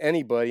incessantly to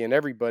anybody and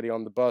everybody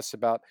on the bus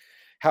about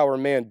how her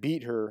man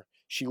beat her.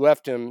 She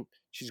left him.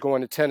 She's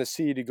going to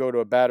Tennessee to go to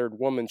a battered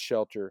woman's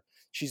shelter.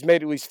 She's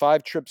made at least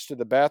 5 trips to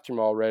the bathroom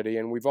already,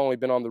 and we've only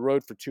been on the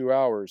road for 2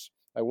 hours.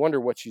 I wonder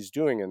what she's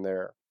doing in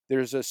there.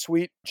 There's a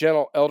sweet,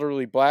 gentle,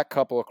 elderly black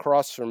couple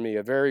across from me,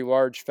 a very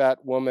large, fat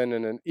woman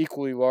and an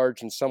equally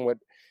large and somewhat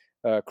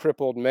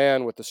crippled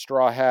man with a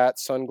straw hat,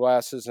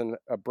 sunglasses, and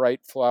a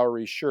bright,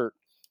 flowery shirt.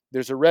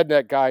 There's a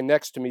redneck guy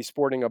next to me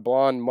sporting a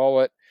blonde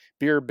mullet,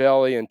 beer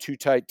belly, and too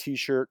tight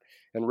t-shirt,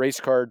 and race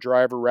car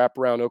driver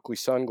wraparound Oakley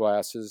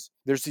sunglasses.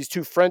 There's these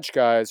 2 French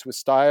guys with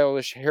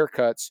stylish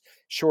haircuts,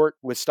 short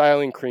with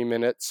styling cream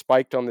in it,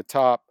 spiked on the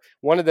top.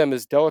 One of them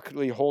is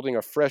delicately holding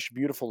a fresh,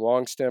 beautiful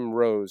long stem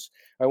rose.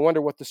 I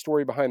wonder what the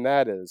story behind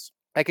that is.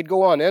 I could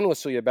go on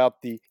endlessly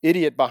about the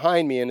idiot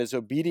behind me and his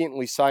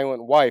obediently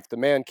silent wife. The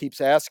man keeps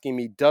asking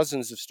me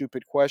dozens of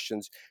stupid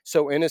questions,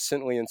 so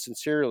innocently and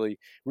sincerely,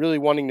 really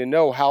wanting to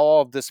know how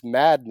all of this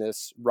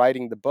madness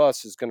riding the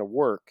bus is going to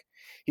work.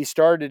 He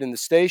started in the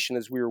station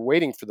as we were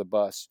waiting for the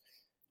bus.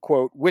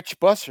 Quote, which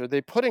bus are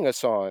they putting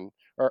us on?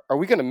 Are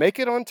we going to make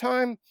it on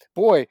time?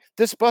 Boy,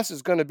 this bus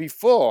is going to be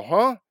full,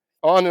 huh?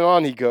 On and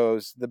on he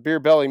goes. The beer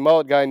belly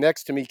mullet guy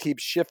next to me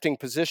keeps shifting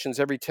positions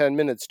every 10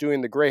 minutes,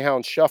 doing the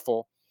Greyhound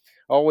shuffle.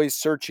 Always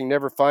searching,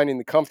 never finding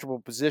the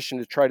comfortable position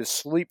to try to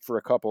sleep for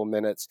a couple of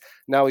minutes.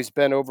 Now he's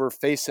bent over,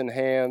 face in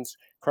hands,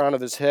 crown of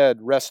his head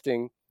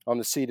resting on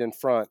the seat in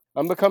front.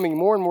 I'm becoming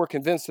more and more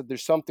convinced that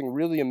there's something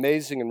really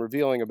amazing and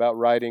revealing about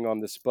riding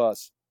on this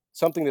bus.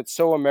 Something that's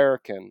so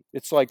American.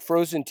 It's like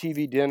frozen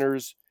TV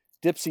dinners,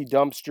 Dipsy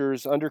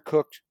dumpsters,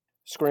 undercooked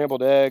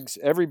scrambled eggs.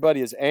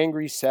 Everybody is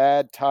angry,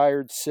 sad,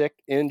 tired,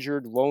 sick,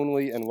 injured,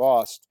 lonely, and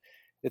lost.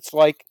 It's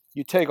like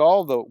you take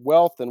all the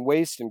wealth and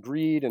waste and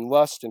greed and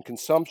lust and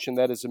consumption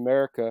that is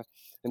America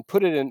and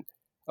put it in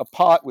a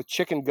pot with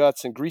chicken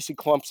guts and greasy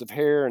clumps of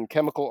hair and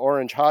chemical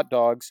orange hot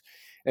dogs,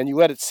 and you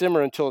let it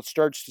simmer until it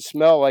starts to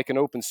smell like an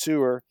open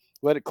sewer.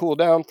 Let it cool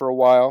down for a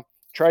while.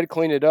 Try to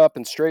clean it up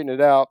and straighten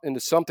it out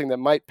into something that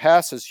might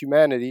pass as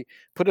humanity.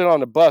 Put it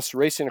on a bus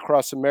racing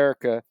across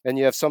America, and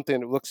you have something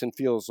that looks and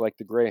feels like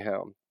the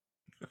Greyhound.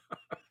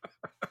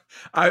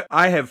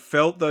 I have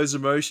felt those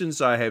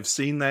emotions. I have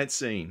seen that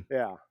scene.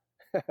 Yeah.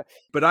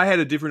 But I had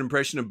a different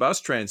impression of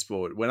bus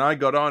transport. When I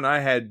got on, I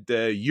had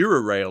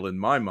Eurail in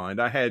my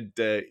mind. I had,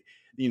 the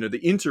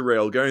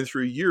Interrail going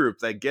through Europe.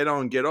 They get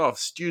on, get off,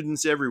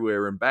 students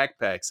everywhere and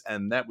backpacks.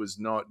 And that was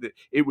not,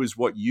 it was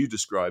what you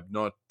described,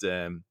 not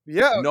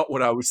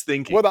what I was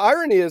thinking. Well, the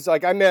irony is,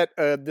 like, I met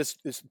this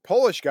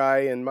Polish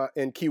guy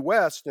in Key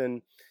West,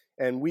 and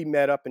we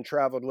met up and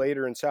traveled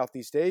later in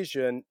Southeast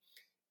Asia,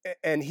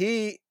 and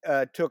he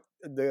took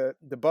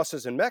the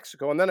buses in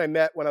Mexico. And then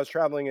when I was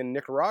traveling in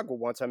Nicaragua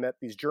once, I met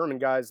these German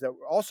guys that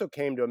also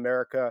came to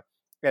America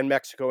and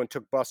Mexico and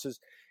took buses.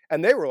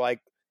 And they were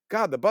like,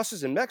 God, the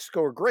buses in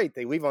Mexico are great.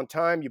 They leave on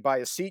time. You buy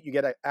a seat, you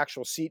get an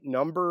actual seat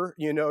number.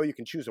 You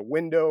can choose a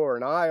window or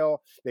an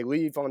aisle. They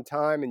leave on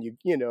time, and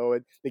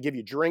they give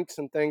you drinks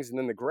and things. And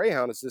then the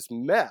Greyhound is this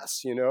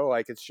mess.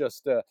 Like, it's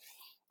just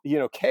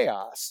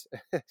chaos.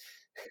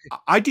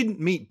 I didn't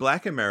meet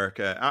Black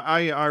America.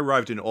 I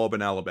arrived in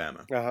Auburn,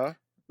 Alabama, Uh-huh.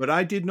 but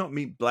I did not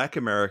meet Black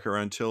America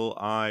until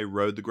I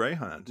rode the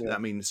Greyhound. Yeah. I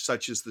mean,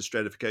 such as the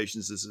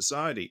stratifications of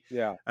society.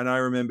 Yeah. And I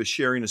remember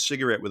sharing a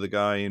cigarette with a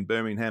guy in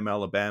Birmingham,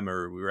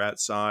 Alabama. We were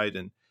outside,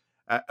 and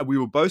we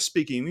were both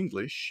speaking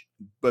English,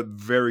 but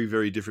very,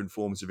 very different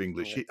forms of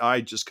English. Yeah.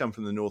 I just come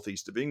from the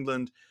northeast of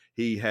England.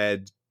 He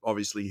had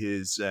obviously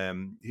his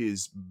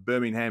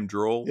Birmingham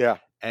drawl, Yeah.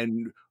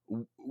 and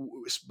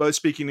both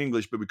speaking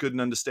English, but we couldn't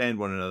understand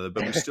one another.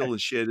 But we still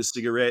shared a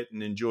cigarette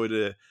and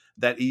enjoyed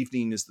that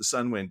evening as the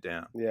sun went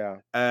down. Yeah.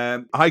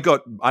 I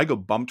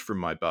got bumped from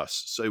my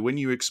bus. So when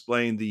you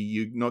explained the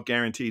you're not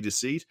guaranteed a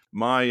seat,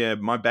 my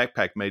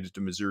backpack made it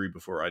to Missouri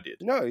before I did.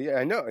 No, yeah,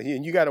 I know.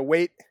 And you got to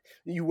wait.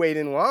 You wait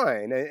in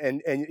line,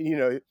 and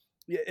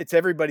it's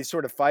everybody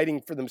sort of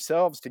fighting for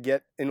themselves to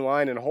get in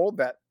line and hold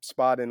that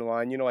spot in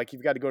line. Like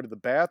you've got to go to the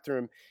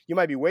bathroom. You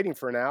might be waiting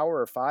for an hour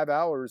or 5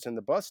 hours in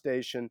the bus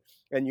station,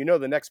 and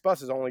the next bus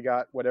has only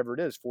got whatever it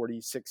is,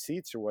 46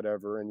 seats or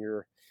whatever, and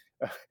you're,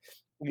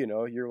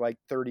 you're like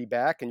 30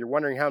 back, and you're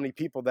wondering how many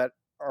people that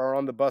are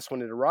on the bus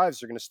when it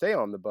arrives are going to stay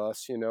on the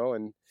bus. And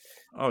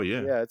Oh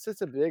yeah. yeah,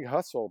 it's a big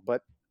hustle,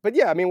 but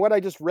yeah, I mean, what I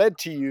just read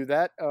to you,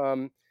 that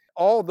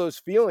all those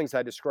feelings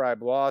I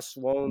described, lost,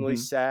 lonely, Hmm.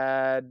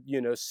 sad,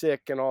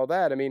 sick, and all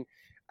that. I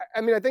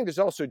think there's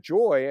also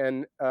joy,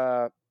 and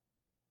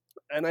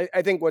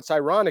I think what's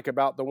ironic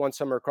about the One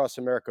Summer Across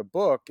America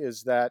book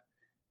is that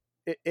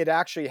it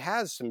actually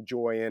has some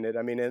joy in it.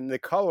 I mean, and the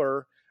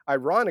color,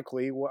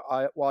 ironically,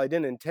 while I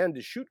didn't intend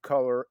to shoot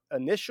color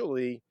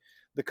initially,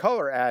 the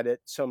color added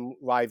some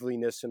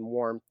liveliness and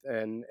warmth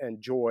and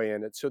joy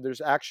in it. So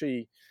there's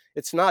actually,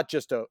 it's not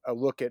just a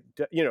look at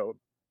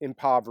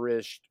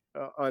impoverished,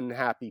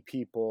 unhappy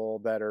people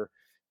that are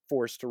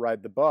forced to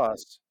ride the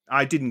bus.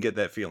 I didn't get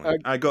that feeling. Uh,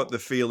 I got the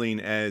feeling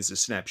as a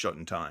snapshot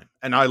in time,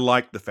 and I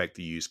liked the fact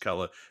that you used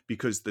color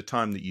because the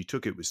time that you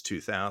took it was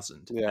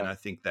 2000, and yeah, I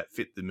think that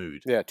fit the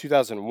mood. yeah,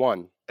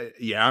 2001.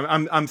 Yeah,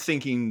 I'm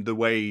thinking the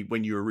way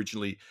when you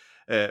originally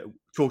uh,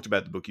 talked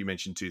about the book, you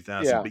mentioned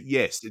 2000, Yeah. but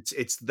yes,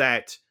 it's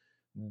that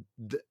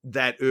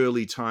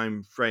early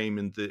time frame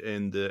in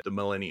the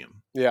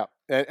millennium. Yeah,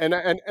 and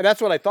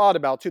that's what I thought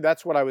about too.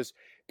 That's what I was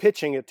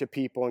pitching it to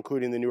people,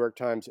 including the New York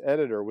Times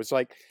editor. Was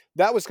like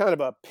that was kind of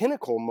a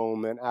pinnacle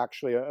moment.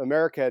 Actually,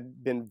 America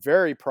had been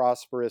very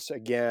prosperous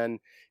again,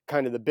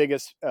 kind of the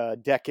biggest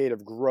decade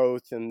of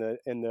growth in the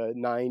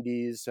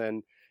 '90s,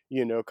 and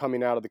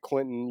coming out of the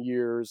Clinton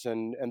years,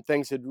 and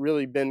things had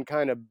really been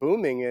kind of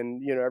booming,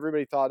 and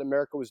everybody thought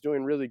America was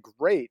doing really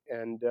great,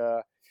 and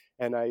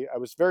I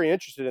was very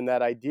interested in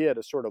that idea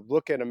to sort of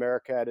look at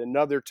America at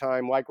another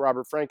time, like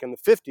Robert Frank in the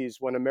 '50s,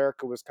 when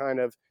America was kind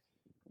of,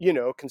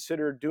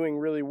 considered doing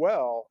really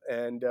well,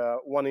 and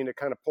wanting to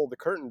kind of pull the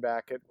curtain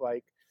back at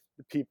like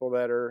the people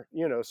that are,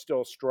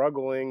 still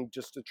struggling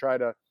just to try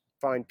to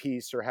find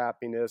peace or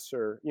happiness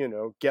or,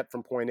 get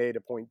from point A to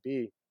point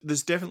B.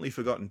 There's definitely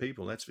forgotten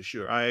people, that's for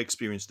sure. I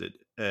experienced it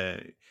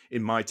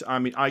in my I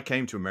mean, I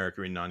came to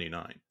America in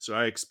 '99, so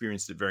I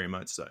experienced it very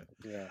much so.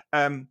 Yeah.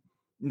 Um,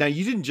 Now,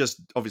 you didn't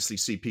just obviously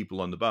see people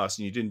on the bus,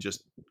 and you didn't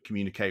just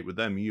communicate with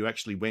them. You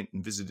actually went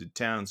and visited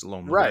towns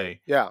along the Right.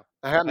 way. Yeah.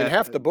 I mean, Uh,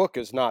 half the book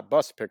is not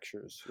bus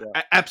pictures.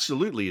 Yeah.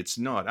 Absolutely, it's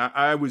not.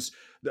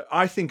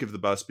 I think of the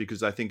bus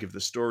because I think of the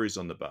stories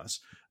on the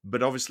bus.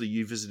 But obviously,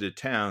 you visited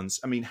towns.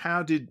 I mean,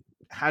 how did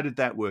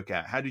that work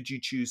out? How did you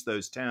choose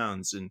those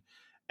towns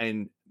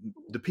and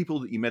the people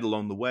that you met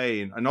along the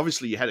way? And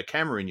obviously, you had a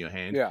camera in your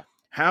hand. Yeah.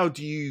 How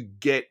do you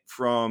get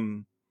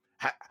from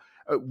ha-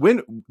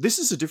 when this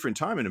is a different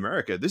time in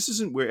America? This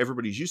isn't where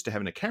everybody's used to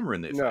having a camera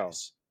in their No,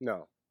 face.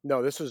 no,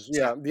 no. This was, So,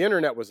 yeah, the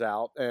internet was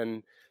out,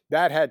 and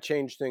that had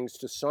changed things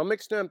to some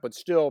extent, but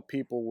still,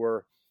 people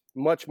were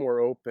much more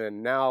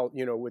open now.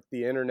 With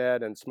the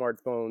internet and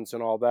smartphones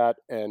and all that,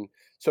 and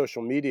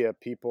social media,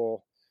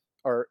 people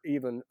are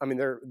even. I mean,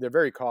 they're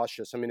very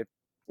cautious. I mean,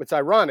 it's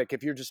ironic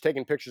if you're just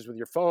taking pictures with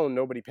your phone,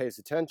 nobody pays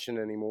attention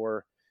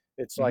anymore.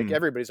 It's like mhm.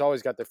 everybody's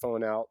always got their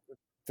phone out,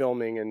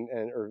 filming and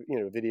or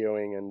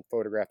videoing and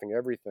photographing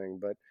everything,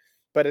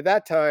 but at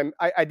that time,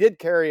 I did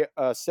carry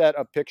a set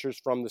of pictures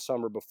from the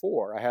summer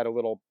before. I had a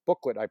little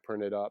booklet I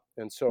printed up,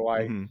 and so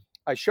Mhm.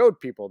 I showed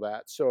people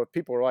that. So if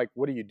people were like,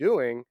 "What are you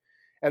doing?"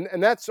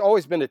 And that's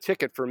always been a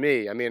ticket for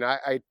me. I mean,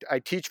 I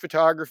teach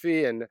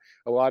photography, and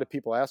a lot of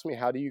people ask me,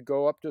 "How do you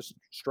go up to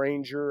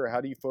stranger? Or how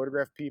do you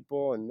photograph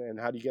people? And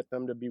how do you get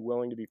them to be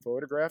willing to be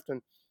photographed?"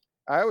 And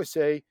I always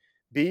say,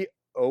 be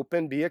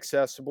open, be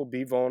accessible,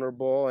 be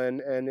vulnerable,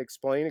 and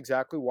explain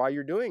exactly why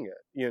you're doing it.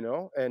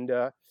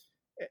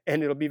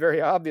 And it'll be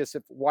very obvious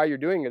if why you're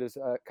doing it is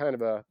kind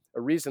of a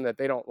reason that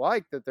they don't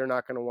like, that they're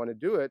not going to want to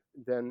do it.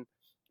 Then,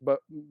 but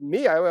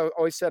me, I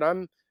always said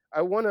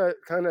I want to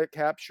kind of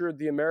capture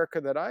the America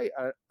that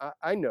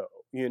I know.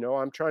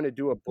 I'm trying to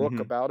do a book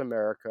Mhm. about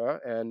America,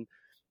 and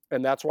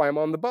that's why I'm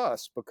on the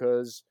bus,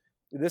 because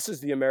this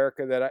is the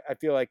America that I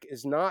feel like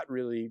is not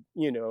really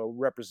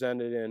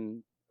represented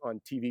in on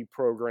TV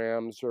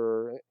programs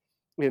or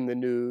in the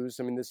news.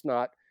 I mean, it's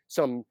not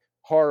some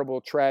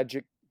horrible,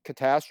 tragic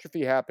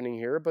catastrophe happening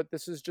here, but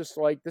this is just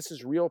like, this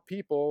is real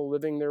people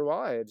living their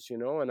lives,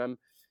 and I'm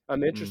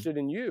Mm. interested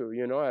in you,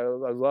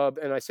 I love,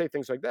 and I say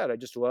things like that. I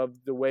just love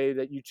the way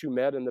that you two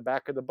met in the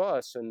back of the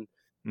bus, and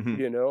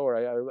Mhm. or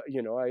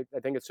I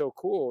think it's so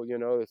cool,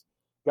 this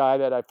guy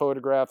that I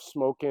photographed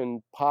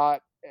smoking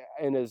pot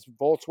in his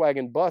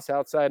Volkswagen bus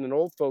outside an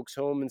old folks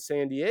home in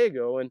San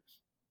Diego, and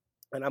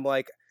I'm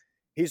like,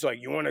 he's like,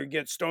 "You wanna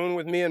get stoned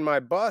with me in my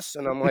bus?"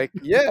 And I'm like,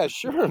 "Yeah,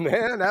 sure,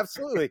 man,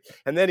 absolutely."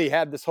 And then he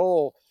had this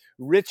whole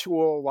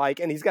ritual, like,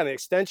 and he's got an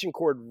extension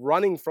cord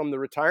running from the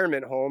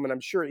retirement home, and I'm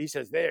sure he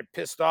says, "They're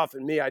pissed off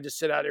at me. I just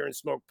sit out here and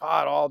smoke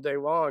pot all day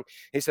long."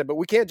 He said, "But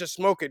we can't just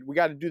smoke it. We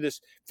gotta do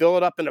this, fill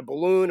it up in a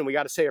balloon, and we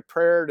gotta say a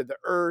prayer to the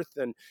earth,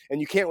 and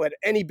you can't let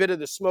any bit of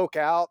the smoke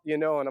out,"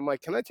 And I'm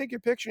like, "Can I take your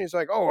picture?" And he's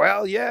like, "Oh,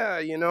 well, yeah,"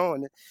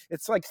 and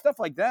it's like stuff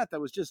like that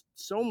that was just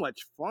so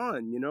much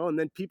fun, and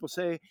then people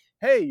say,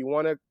 "Hey, you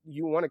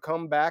wanna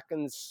come back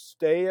and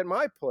stay at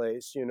my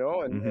place," and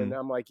Mhm.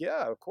 I'm like,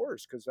 "Yeah, of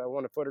course, because I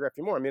wanna photograph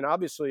you more." I mean,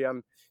 obviously,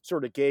 I'm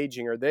sort of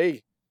gauging, are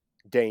they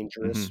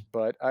dangerous? Mhm.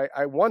 But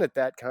I wanted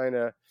that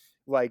kinda,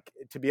 like,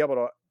 to be able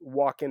to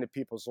walk into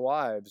people's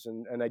lives,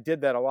 and I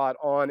did that a lot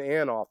on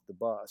and off the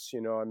bus,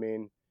 I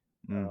mean,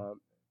 Mm.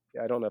 um,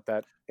 I don't know if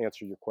that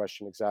answered your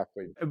question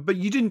exactly. But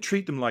you didn't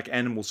treat them like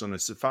animals on a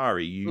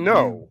safari.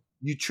 No.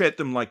 You treat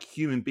them like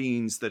human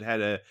beings that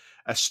had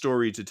a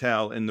story to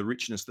tell and the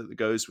richness that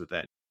goes with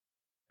that.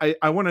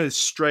 I wanna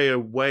stray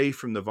away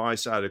from the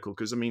Vice article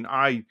because, I mean,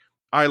 I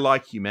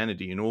like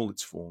humanity in all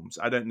its forms.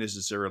 I don't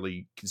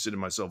necessarily consider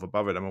myself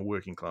above it. I'm a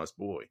working class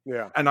boy.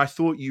 Yeah. And I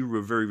thought you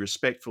were very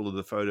respectful of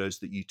the photos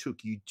that you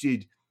took. You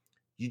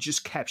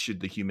just captured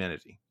the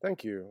humanity.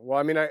 Thank you. Well,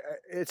 I mean,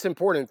 it's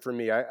important for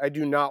me. I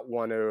do not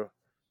want to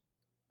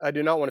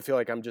feel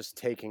like I'm just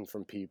taking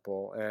from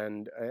people,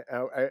 and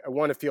I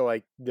want to feel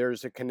like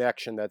there's a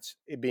connection that's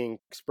being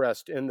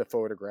expressed in the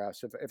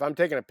photographs. If I'm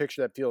taking a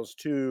picture that feels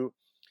too,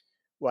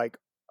 like,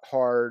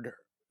 hard,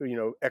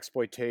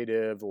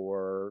 exploitative,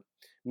 or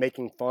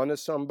making fun of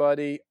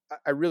somebody,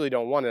 I really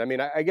don't want it. I mean,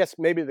 I guess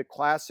maybe the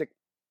classic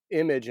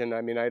image, and I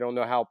mean, I don't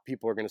know how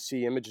people are going to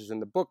see images in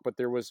the book, but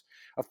there was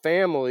a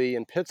family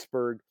in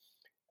Pittsburgh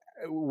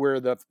where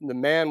the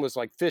man was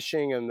like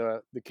fishing, and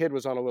the kid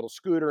was on a little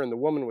scooter, and the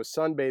woman was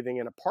sunbathing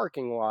in a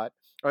parking lot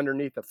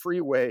underneath a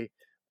freeway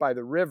by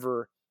the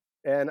river.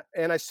 And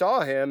I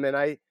saw him, and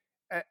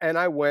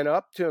I went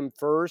up to him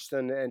first,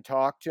 and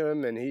talked to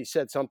him, and he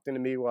said something to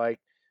me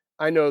like,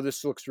 "I know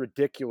this looks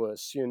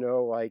ridiculous,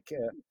 like,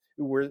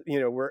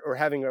 we're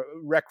having a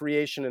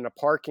recreation in a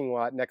parking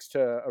lot next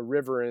to a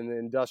river in the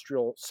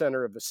industrial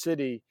center of the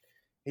city."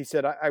 He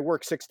said, I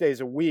work 6 days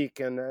a week,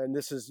 and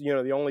this is,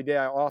 the only day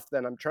I off.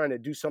 Then I'm trying to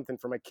do something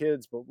for my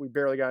kids, but we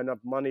barely got enough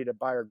money to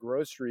buy our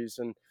groceries.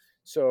 And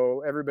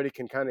so everybody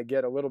can kind of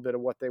get a little bit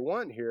of what they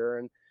want here.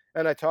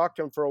 And I talked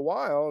to him for a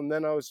while, and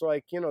then I was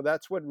like,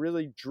 that's what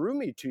really drew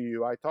me to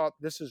you. I thought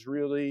this is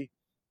really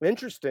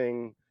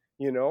interesting,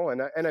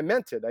 and I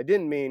meant it. I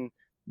didn't mean,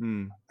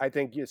 Mm. I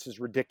think this is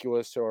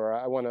ridiculous, or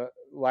I want to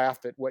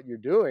laugh at what you're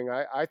doing.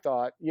 I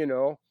thought,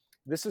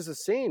 this is a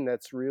scene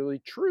that's really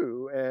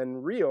true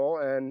and real.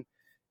 And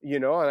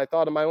I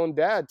thought of my own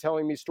dad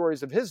telling me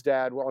stories of his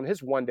dad on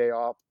his one day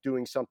off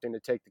doing something to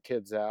take the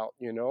kids out,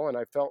 and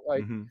I felt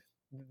like Mhm.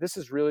 this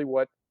is really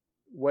what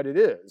it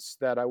is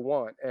that I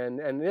want. And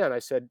then I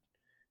said,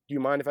 "Do you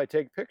mind if I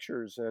take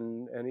pictures?"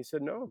 And he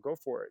said, "No, go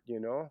for it."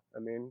 I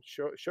mean,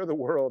 show the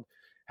world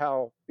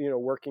how,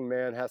 working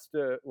man has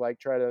to, like,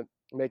 try to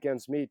make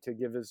ends meet to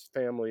give his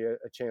family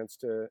a chance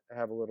to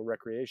have a little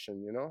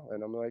recreation.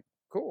 And I'm like,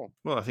 cool.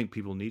 Well, I think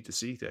people need to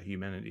see that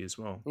humanity as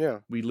well.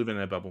 Yeah. We live in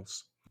our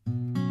bubbles.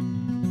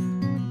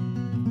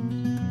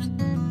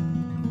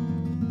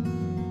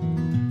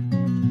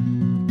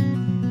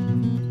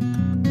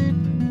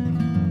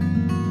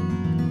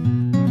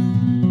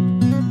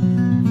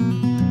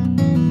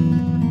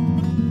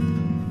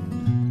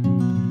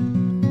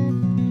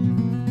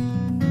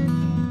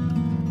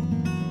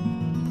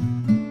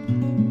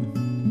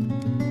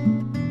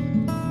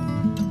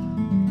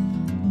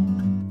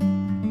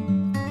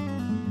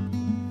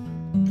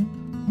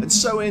 And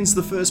so ends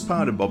the first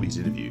part of Bobby's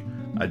interview.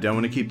 I don't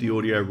want to keep the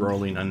audio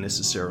rolling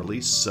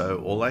unnecessarily, so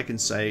all I can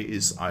say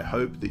is I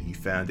hope that you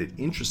found it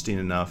interesting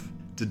enough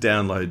to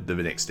download the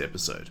next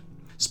episode.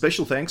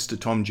 Special thanks to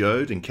Tom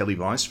Joad and Kelly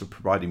Weiss for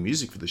providing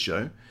music for the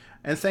show,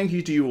 and thank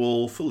you to you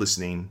all for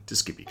listening to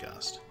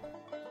Skippycast.